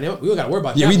is fine. We don't got to worry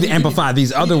about that. Yeah, we need to amplify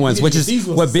these other ones, which is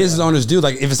what business owners do.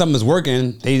 Like, if something is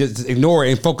working, they just ignore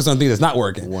it and focus on things that's not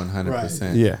working. 100%.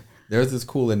 Right. Yeah. There's this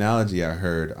cool analogy I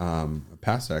heard. A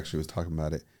pastor actually was talking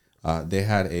about it. They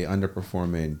had a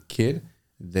underperforming kid.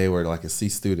 They were like a C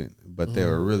student, but they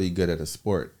were really good at a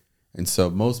sport. And so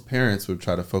most parents would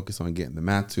try to focus on getting the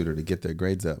math tutor to get their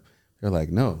grades up. They're like,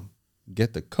 no,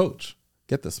 get the coach,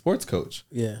 get the sports coach.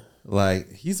 Yeah.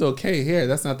 Like, he's okay here.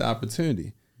 That's not the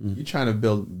opportunity. You're trying to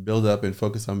build up and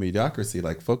focus on mediocrity.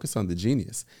 Like, focus on the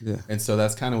genius. Yeah. And so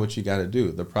that's kind of what you got to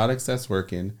do. The products that's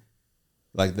working,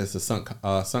 like this is sunk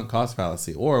cost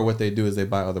fallacy. Or what they do is they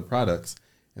buy other products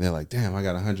and they're like, damn, I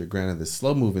got $100,000 of this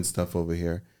slow moving stuff over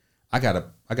here. I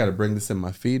gotta bring this in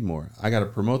my feed more. I gotta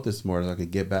promote this more so I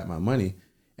could get back my money.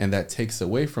 And that takes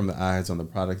away from the eyes on the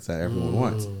products that everyone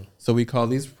wants. So we call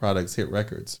these products hit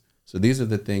records. So these are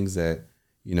the things that,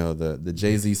 you know, the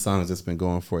Jay-Z songs that's been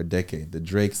going for a decade, the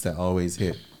Drakes that always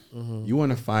hit. You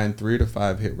want to find 3 to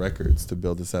 5 hit records to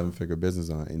build a 7-figure business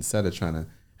on, instead of trying to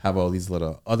have all these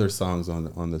little other songs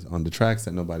on the tracks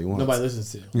that nobody wants. Nobody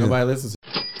listens to. Nobody listens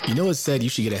to. You know, it's said you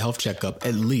should get a health checkup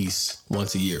at least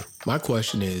once a year. My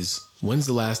question is, when's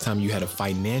the last time you had a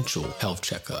financial health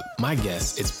checkup? My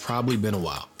guess, it's probably been a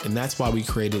while. And that's why we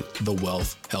created the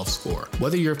Wealth Health Score.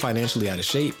 Whether you're financially out of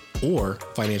shape or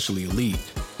financially elite,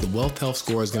 the Wealth Health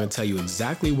Score is going to tell you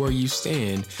exactly where you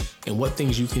stand and what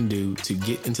things you can do to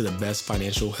get into the best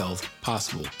financial health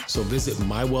possible. So visit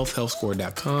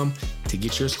mywealthhealthscore.com to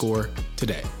get your score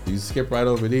today. You skip right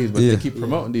over these, but they keep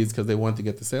promoting these because they want to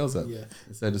get the sales up. Yeah.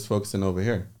 Instead of just focusing over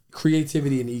here.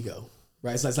 Creativity and ego,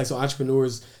 right? It's like so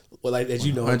entrepreneurs, well, like as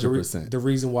you know, 100%. the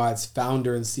reason why it's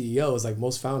founder and CEO is like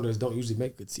most founders don't usually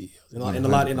make good CEOs in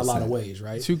a lot of ways,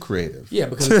 right? Too creative. Yeah,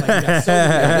 because it's like you got so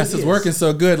many this is working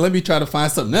so good. Let me try to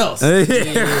find something else.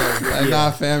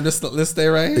 Nah, fam, just let's stay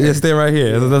right here. Yeah, stay right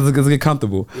here. Let's get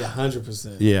comfortable. Yeah,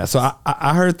 100%. Yeah. So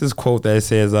I heard this quote that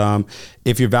says,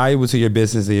 if you're valuable to your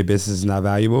business, then your business is not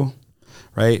valuable,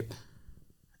 right?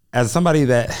 As somebody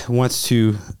that wants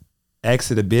to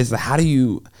exit a business, how do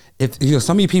you, if you know,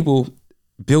 so many people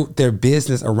built their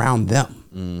business around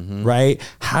them, right?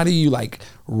 How do you like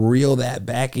reel that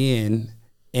back in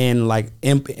and like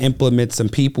implement some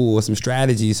people or some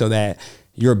strategies so that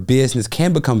your business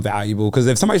can become valuable? Because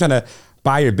if somebody's trying to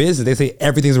buy your business, they say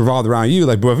everything's revolved around you.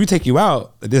 Like, bro, if we take you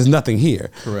out, there's nothing here.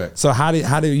 Correct. So how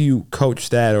do you coach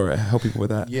that or help people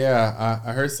with that? Yeah,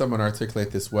 I heard someone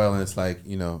articulate this well, and it's like,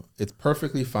 you know, it's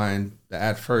perfectly fine that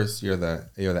at first you're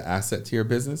the asset to your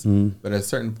business, but at a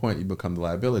certain point you become the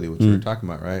liability, which you were talking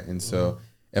about, right? And so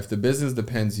if the business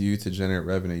depends you to generate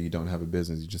revenue, you don't have a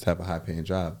business, you just have a high paying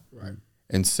job. Right.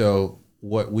 And so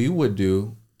what we would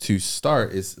do to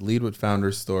start is lead with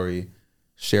founder story,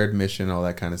 shared mission, all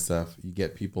that kind of stuff. You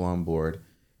get people on board.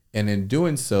 And in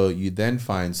doing so, you then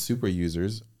find super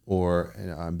users or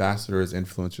ambassadors,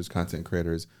 influencers, content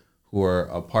creators who are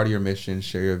a part of your mission,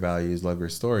 share your values, love your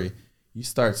story. You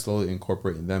start slowly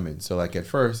incorporating them in. So like at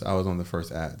first, I was on the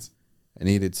first ads. I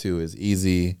needed to. It's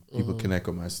easy. People connect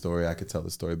with my story. I could tell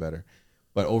the story better.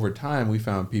 But over time, we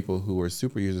found people who were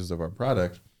super users of our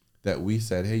product that we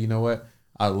said, hey, you know what?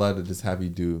 I'd love to just have you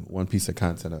do one piece of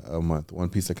content a month, one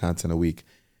piece of content a week.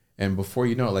 And before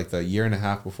you know it, like the year and a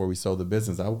half before we sold the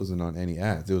business, I wasn't on any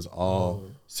ads. It was all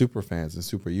super fans and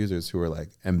super users who were like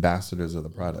ambassadors of the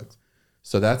product.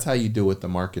 So that's how you do with the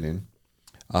marketing.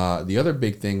 The other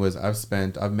big thing was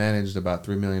I've managed about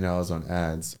 $3 million on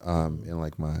ads in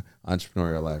like my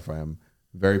entrepreneurial life. I am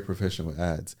very proficient with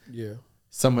ads. Yeah.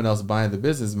 Someone else buying the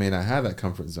business may not have that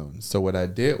comfort zone. So what I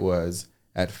did was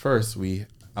at first we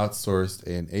outsourced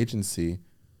an agency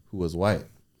who was white.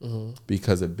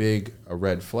 Because a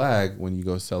red flag when you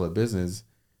go sell a business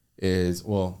is,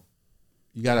 well,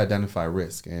 you got to identify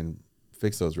risk and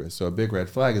fix those risks. So a big red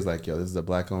flag is like, yo, this is a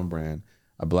black owned brand.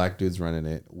 A black dude's running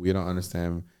it. We don't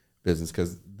understand business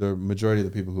because the majority of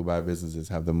the people who buy businesses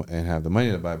have the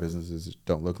money to buy businesses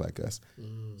don't look like us.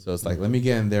 So it's like, let me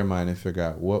get in their mind and figure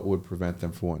out what would prevent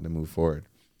them from wanting to move forward.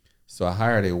 So I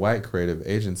hired a white creative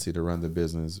agency to run the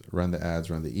business, run the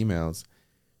ads, run the emails,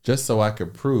 just so I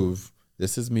could prove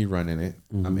this is me running it.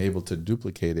 I'm able to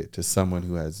duplicate it to someone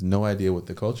who has no idea what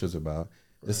the culture is about.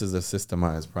 This is a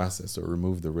systemized process, so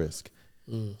remove the risk.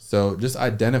 So just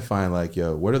identifying like,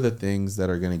 yo, what are the things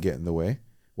that are going to get in the way?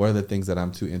 What are the things that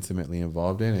I'm too intimately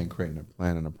involved in, and creating a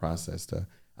plan and a process to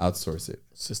outsource it.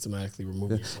 Systematically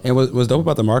remove yourself. And what's dope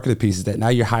about the marketing piece is that now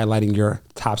you're highlighting your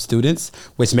top students,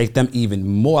 which make them even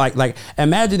more like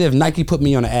imagine if Nike put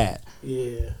me on an ad.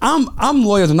 Yeah. I'm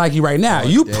loyal to Nike right now.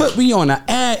 You put me on an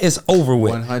ad, it's over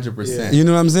with. 100%. You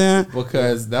know what I'm saying?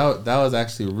 Because that was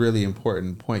actually a really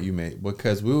important point you made,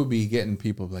 because we would be getting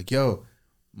people like, yo,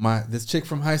 this chick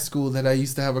from high school that I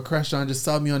used to have a crush on just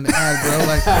saw me on the ad, bro.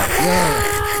 Like,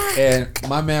 yo. And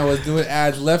my man was doing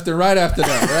ads left and right after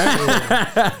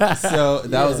that, right? So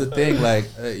that was the thing. Like,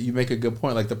 you make a good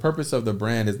point. Like, the purpose of the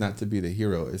brand is not to be the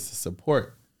hero. It's to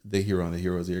support the hero, and the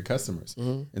heroes are your customers.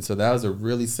 And so that was a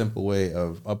really simple way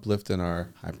of uplifting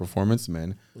our high performance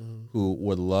men who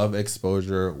would love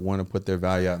exposure, want to put their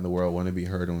value out in the world, want to be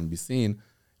heard and want to be seen,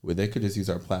 where they could just use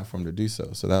our platform to do so.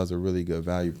 So that was a really good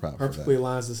value prop. Perfectly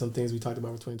aligns to some things we talked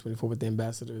about for 2024 with the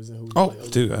ambassadors and who.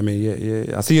 Dude, I mean,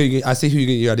 yeah. I see who you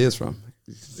get your ideas from.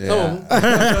 Yeah.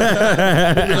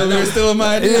 We're still in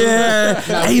my ideas.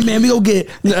 Yeah. Hey man, we go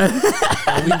get. We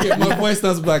get more voice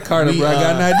notes by Carter, bro. I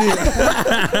got an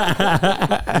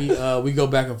idea. We go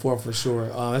back and forth for sure.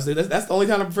 That's the only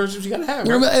kind of friendship you gotta have.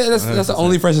 Right? That's the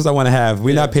only friendships I want to have.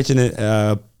 We're not pitching it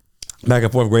back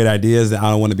and forth, great ideas that I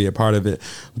don't want to be a part of it.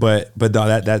 But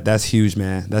no, that's huge,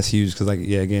 man. That's huge because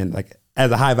again,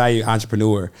 as a high value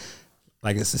entrepreneur.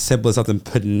 Like, it's as simple as something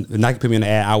Nike put me on the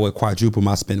ad, I would quadruple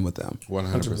my spend with them.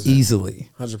 100%.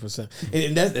 Easily. 100%.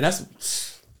 And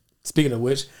that's speaking of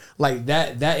which, like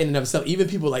that in and of itself, even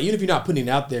people like, even if you're not putting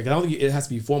it out there, because I don't think it has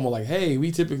to be formal, like, hey,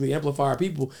 we typically amplify our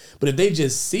people. But if they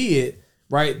just see it,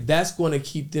 right, that's going to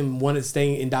keep them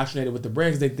staying indoctrinated with the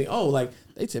brand, because they think, oh, like,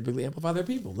 they typically amplify their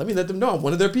people. Let me let them know I'm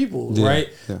one of their people, right?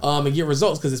 Yeah. And get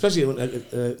results, because especially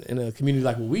in a community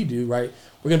like what we do, right,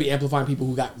 we're going to be amplifying people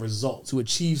who got results, who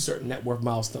achieve certain net worth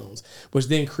milestones, which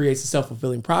then creates a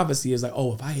self-fulfilling prophecy. Is like,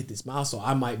 oh, if I hit this milestone,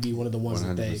 I might be one of the ones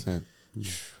 100%. That they...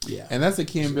 Yeah. And that's the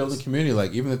key in building community.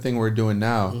 Like, even the thing we're doing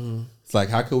now, it's like,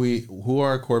 who are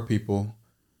our core people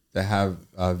that have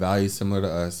values similar to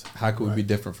us? How could we be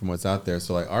different from what's out there?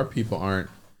 So, like, our people aren't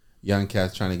young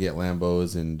cats trying to get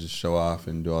Lambos and just show off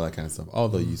and do all that kind of stuff.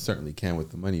 Although you certainly can with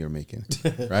the money you're making,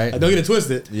 right? Don't get it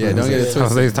twisted. Yeah, don't get it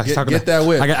twisted. Get that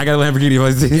whip. I got a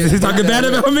Lamborghini. He's talking bad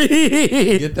about me.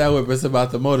 Get that whip. It's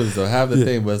about the motives, though. Have the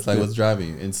thing, but it's like what's driving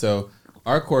you. And so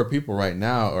our core people right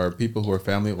now are people who are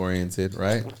family oriented,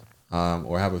 right?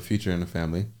 Or have a future in the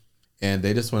family. And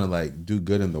they just want to like do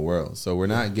good in the world. So we're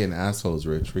not getting assholes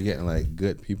rich. We're getting like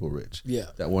good people rich. Yeah.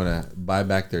 That want to buy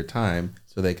back their time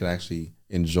so they can actually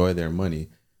enjoy their money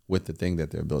with the thing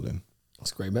that they're building.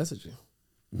 That's great messaging.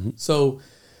 So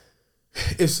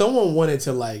if someone wanted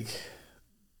to like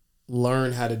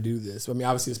learn how to do this, I mean,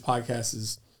 obviously this podcast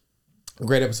is a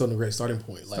great episode and a great starting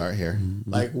point. Like, start here.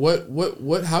 Like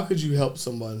what how could you help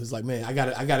someone who's like, man, I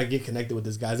gotta get connected with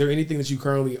this guy? Is there anything that you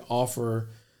currently offer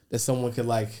that someone could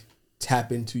like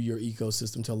tap into your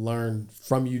ecosystem to learn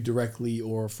from you directly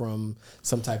or from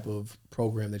some type of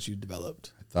program that you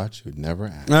developed? I thought you would never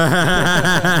ask.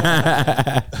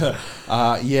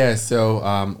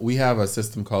 So we have a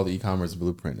system called the e-commerce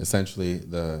blueprint. Essentially,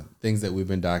 the things that we've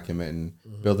been documenting,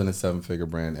 building a 7-figure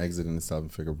brand, exiting a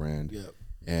 7-figure brand,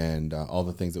 and all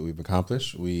the things that we've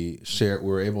accomplished. We share.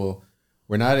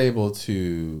 We're not able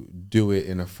to do it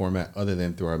in a format other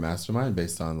than through our mastermind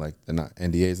based on like the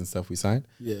NDAs and stuff we signed.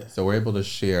 Yeah. So we're able to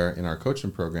share in our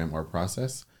coaching program our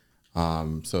process.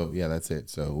 That's it.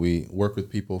 So we work with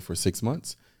people for 6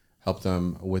 months, help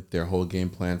them with their whole game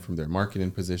plan from their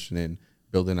marketing positioning,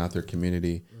 building out their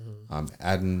community,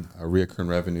 adding a reoccurring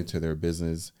revenue to their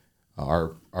business.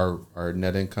 Our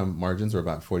net income margins are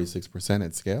about 46%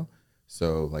 at scale.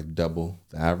 So like double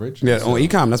the average. Yeah, so, on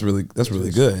e-com, that's really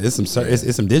good. It's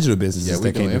some digital businesses. Yeah,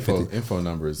 we that do info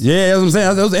numbers. Yeah, that's what I'm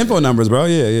saying. Those info numbers, bro.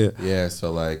 Yeah. Yeah,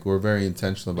 so like we're very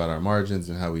intentional about our margins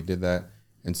and how we did that.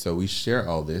 And so we share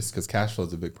all this because cash flow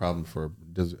is a big problem for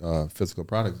physical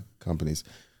product companies.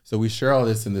 So we share all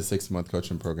this in the 6-month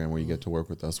coaching program where you get to work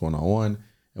with us one-on-one.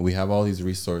 And we have all these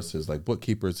resources like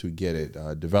bookkeepers who get it,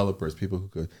 developers, people who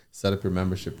could set up your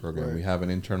membership program. Right. We have an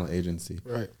internal agency.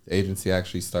 Right. The agency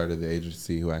actually started the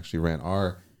agency who actually ran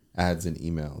our ads and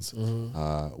emails.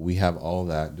 We have all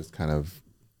that just kind of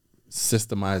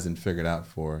systemized and figured out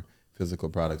for physical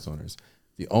products owners.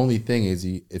 The only thing is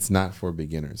it's not for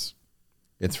beginners.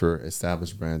 It's for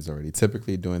established brands already,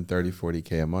 typically doing 30,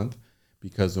 40K a month,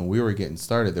 because when we were getting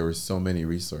started, there were so many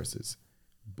resources.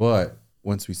 But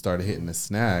once we started hitting the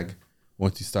snag,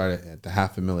 once we started at the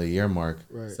 $500,000 a year mark,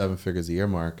 7 figures a year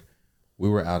mark, we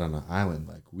were out on an island.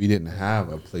 Like we didn't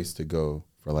have a place to go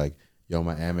for like, yo,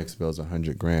 my Amex bill's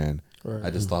 $100,000. Right.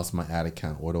 I just lost my ad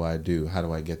account. What do I do? How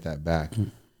do I get that back?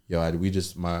 Yo,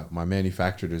 my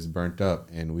manufacturer is burnt up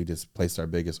and we just placed our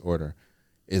biggest order.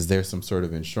 Is there some sort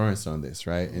of insurance on this,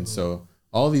 right? And so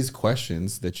all these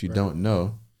questions that you don't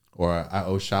know, or I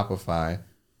owe Shopify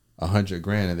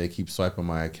 $100,000 and they keep swiping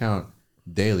my account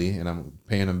daily and I'm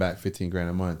paying them back $15,000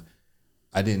 a month.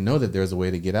 I didn't know that there's a way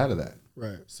to get out of that.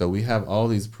 Right. So we have all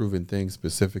these proven things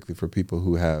specifically for people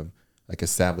who have like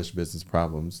established business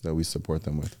problems that we support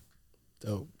them with.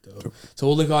 Dope. So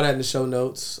we'll link all that in the show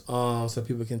notes so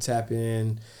people can tap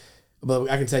in.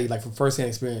 But I can tell you, like, from firsthand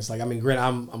experience, like, I mean, granted,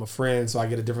 I'm a friend, so I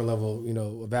get a different level,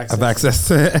 of access.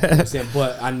 You know what I'm saying?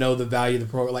 But I know the value of the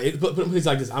program. Like, but it's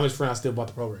like this. I'm his friend. I still bought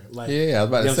the program. Like, I was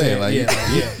about to say, like,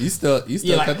 you still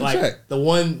cut the check. The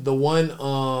one, the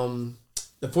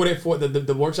 4-day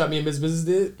the workshop me and Miss Business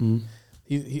did. Mm-hmm.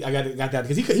 I got that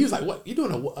because he was like, "What you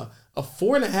doing a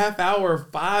 4.5 hour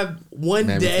 1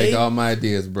 day?" Take all my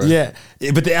ideas, bro. Yeah,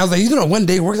 but I was like, "You doing a 1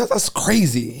 day workshop? That's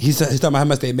crazy." He's talking about how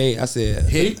much they made. I said,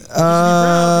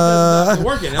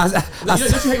 working." Don't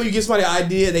you hate when you give somebody an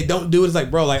idea and they don't do it? It's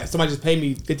like, bro, like somebody just paid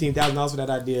me $15,000 for that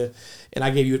idea, and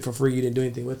I gave you it for free. You didn't do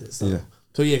anything with it. So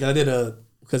because I did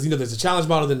because there's a challenge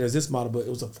model, then there's this model, but it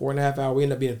was a 4.5 hour. We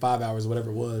ended up being 5 hours, whatever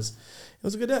it was. It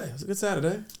was a good day. It was a good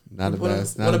Saturday. Not a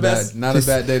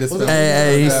bad day to spend.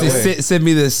 Hey, send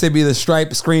me the Stripe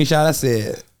screenshot. I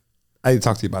said, I need to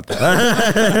talk to you about that.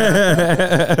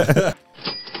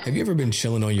 Have you ever been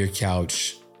chilling on your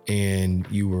couch and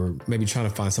you were maybe trying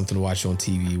to find something to watch on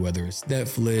TV, whether it's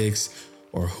Netflix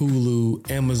or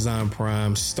Hulu, Amazon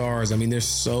Prime, Stars? I mean, there's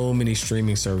so many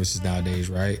streaming services nowadays,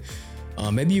 right?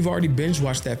 Maybe you've already binge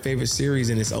watched that favorite series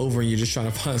and it's over and you're just trying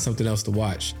to find something else to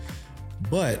watch.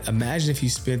 But imagine if you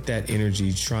spent that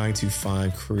energy trying to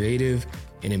find creative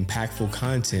and impactful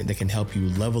content that can help you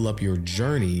level up your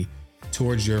journey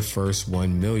towards your first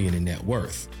 1 million in net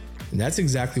worth. And that's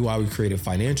exactly why we created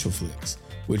Financial Flicks,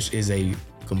 which is a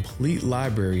complete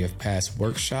library of past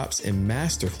workshops and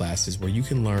masterclasses where you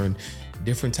can learn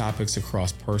different topics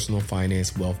across personal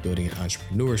finance, wealth building, and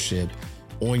entrepreneurship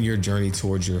on your journey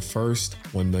towards your first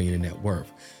 1 million in net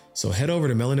worth. So head over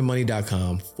to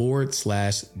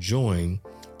melaninmoney.com/join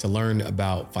to learn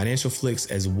about Financial Flicks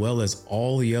as well as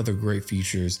all the other great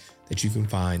features that you can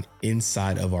find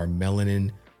inside of our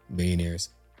Melanin Millionaires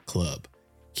Club.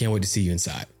 Can't wait to see you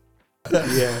inside. But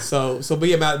those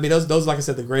like I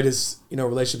said, the greatest,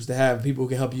 relationships to have, people who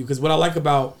can help you. Because what I like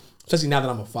about, especially now that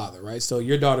I'm a father, right? So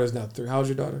your daughter is now 3. How old's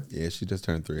your daughter? Yeah, she just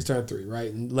turned 3. She turned 3,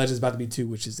 right? And Legend's about to be 2,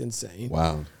 which is insane.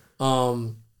 Wow.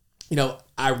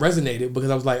 I resonated because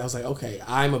I was like, okay,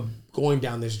 I'm going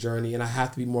down this journey and I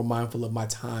have to be more mindful of my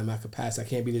time, my capacity. I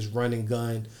can't be this run and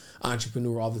gun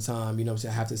entrepreneur all the time. I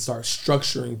have to start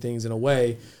structuring things in a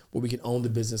way where we can own the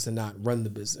business and not run the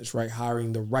business, right?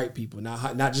 Hiring the right people,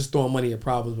 not just throwing money at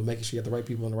problems, but making sure you have the right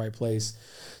people in the right place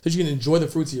so that you can enjoy the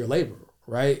fruits of your labor,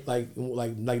 right? Like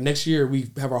next year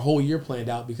we have our whole year planned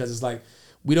out because it's like,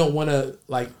 we don't want to,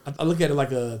 like, I look at it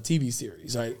like a TV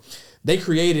series, right? They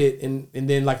create it, and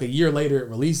then like a year later it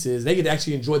releases. They get to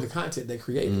actually enjoy the content they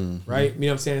created, right? You know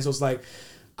what I'm saying? So it's like,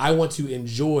 I want to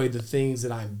enjoy the things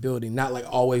that I'm building, not like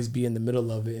always be in the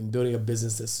middle of it and building a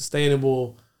business that's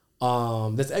sustainable,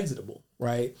 that's exitable,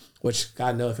 right? Which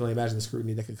God knows, I can only imagine the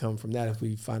scrutiny that could come from that if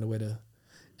we find a way to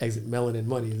exit Melanin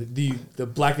Money, the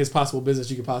blackest possible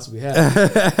business you could possibly have.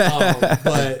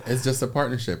 But it's just a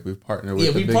partnership. We've partnered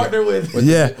with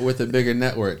with a bigger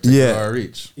network to grow our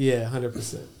reach. Yeah,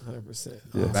 100%.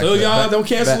 So y'all don't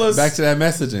cancel us. Back to that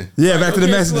messaging. Yeah, back to the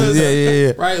messaging.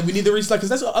 Yeah. Right, we need to reach, like, because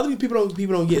that's what other people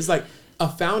don't get. It's like a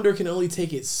founder can only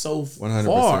take it so 100%.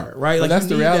 Far, right? But like, that's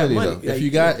the reality, though.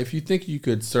 Like, if you think you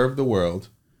could serve the world,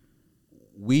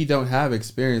 we don't have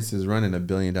experiences running $1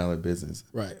 billion business,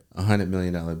 right? $100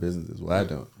 million businesses. Well, I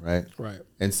don't, right? Right.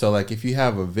 And so, like, if you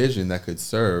have a vision that could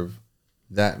serve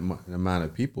that amount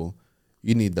of people,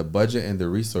 you need the budget and the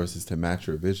resources to match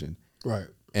your vision, right?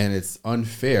 And it's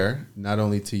unfair, not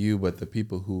only to you, but the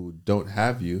people who don't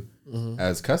have you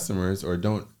as customers or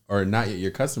not yet your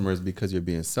customers because you're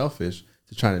being selfish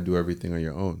to trying to do everything on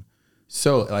your own.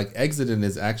 So, like, exiting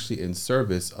is actually in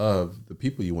service of the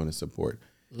people you want to support.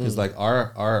 Because like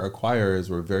our acquirers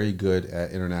were very good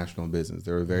at international business.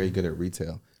 They were very good at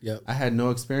retail. Yep. I had no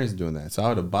experience doing that. So I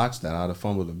would have botched that. I would have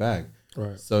fumbled the bag.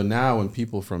 Right. So now when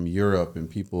people from Europe and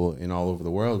people in all over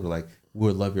the world were like, we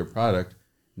would love your product.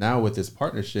 Now with this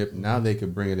partnership, now they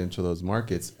could bring it into those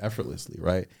markets effortlessly,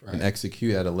 right? And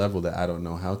execute at a level that I don't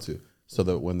know how to. So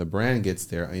that when the brand gets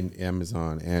there in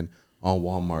Amazon and on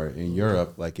Walmart in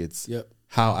Europe, like it's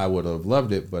how I would have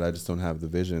loved it, but I just don't have the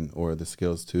vision or the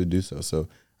skills to do so. So,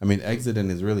 I mean, exiting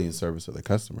is really in service of the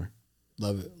customer.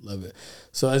 Love it.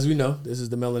 So as we know, this is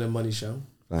the Melanin Money Show.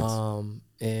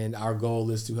 And our goal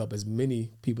is to help as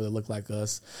many people that look like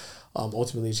us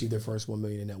ultimately achieve their first $1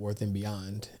 million in net worth and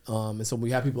beyond. And so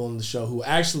we have people on the show who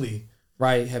actually,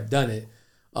 have done it.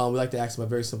 We like to ask them a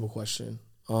very simple question.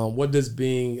 What does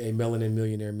being a melanin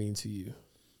millionaire mean to you?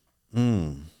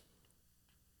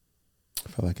 I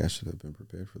feel like I should have been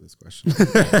prepared for this question.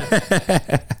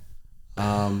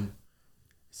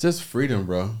 It's just freedom,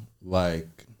 bro.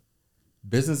 Like,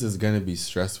 business is going to be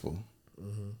stressful.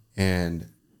 And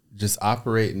just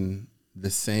operating the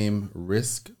same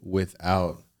risk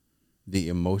without the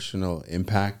emotional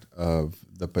impact of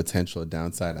the potential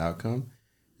downside outcome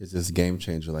is just game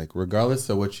changer. Like, regardless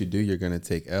of what you do, you're going to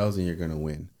take L's and you're going to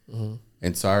win.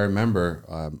 And so I remember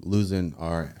losing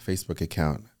our Facebook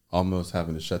account, almost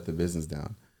having to shut the business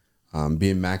down,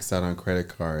 being maxed out on credit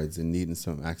cards and needing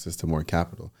some access to more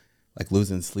capital, like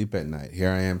losing sleep at night. Here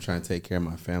I am trying to take care of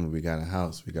my family. We got a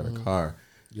house, we got a car.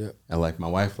 And like my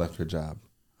wife left her job.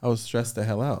 I was stressed the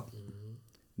hell out.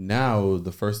 Now,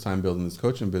 the first time building this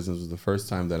coaching business was the first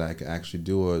time that I could actually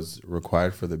do what was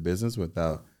required for the business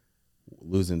without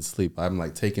losing sleep. I'm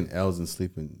like taking L's and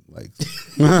sleeping, like,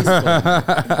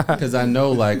 because I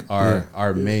know like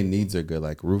our main needs are good,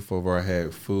 like roof over our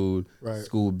head, food,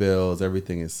 school bills,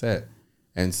 everything is set.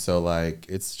 And so like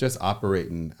it's just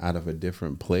operating out of a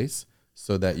different place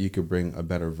so that you could bring a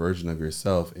better version of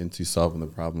yourself into solving the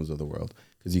problems of the world.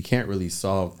 Because you can't really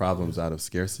solve problems out of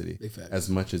scarcity as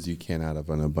much as you can out of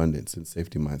an abundance and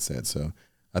safety mindset. So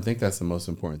I think that's the most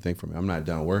important thing for me. I'm not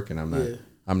done working.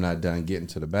 I'm not done getting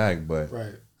to the bag, but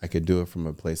I could do it from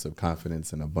a place of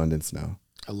confidence and abundance now.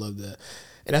 I love that.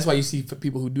 And that's why you see for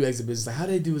people who do exit business, like how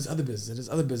do they do this other business,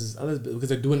 because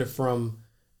they're doing it from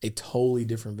a totally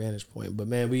different vantage point. But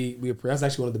man, that's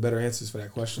actually one of the better answers for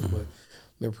that question. But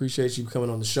we appreciate you coming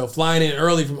on the show, flying in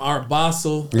early from Art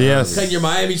Basel. Yes. Cutting your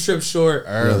Miami trip short.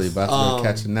 Early, about to go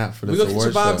catch a nap for this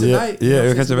award show. Tonight. Yeah,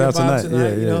 we'll catch a vibe tonight.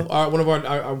 Yeah. You know, one of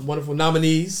our wonderful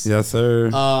nominees. Yes,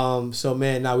 sir. So,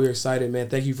 man, we're excited, man.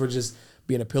 Thank you for just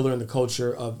being a pillar in the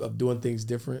culture of doing things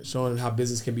different, showing how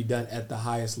business can be done at the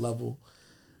highest level.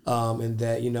 And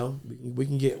that, you know, we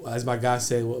can get, as my guy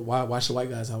said, why should white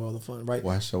guys have all the fun, right?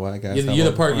 Why should white guys have all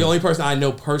the fun? You're the only person I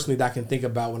know personally that I can think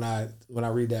about when I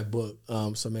read that book.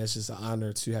 So, man, it's just an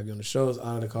honor to have you on the show. It's an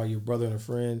honor to call you a brother and a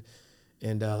friend.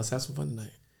 And let's have some fun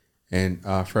tonight. And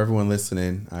for everyone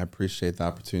listening, I appreciate the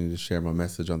opportunity to share my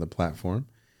message on the platform.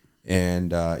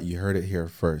 And you heard it here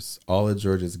first. All of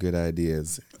George's good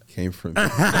ideas came from me.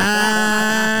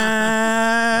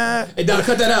 Hey, Donna,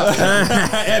 cut that out.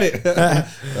 Edit.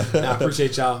 I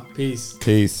appreciate y'all. Peace.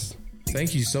 Peace.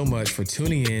 Thank you so much for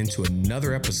tuning in to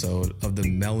another episode of the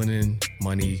Melanin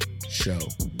Money Show.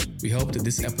 We hope that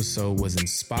this episode was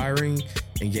inspiring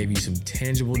and gave you some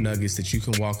tangible nuggets that you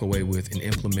can walk away with and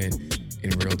implement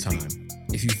in real time.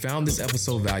 If you found this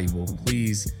episode valuable,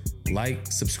 please Like,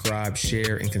 subscribe,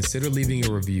 share, and consider leaving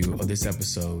a review of this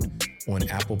episode on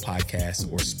Apple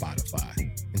Podcasts or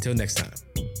Spotify. Until next time.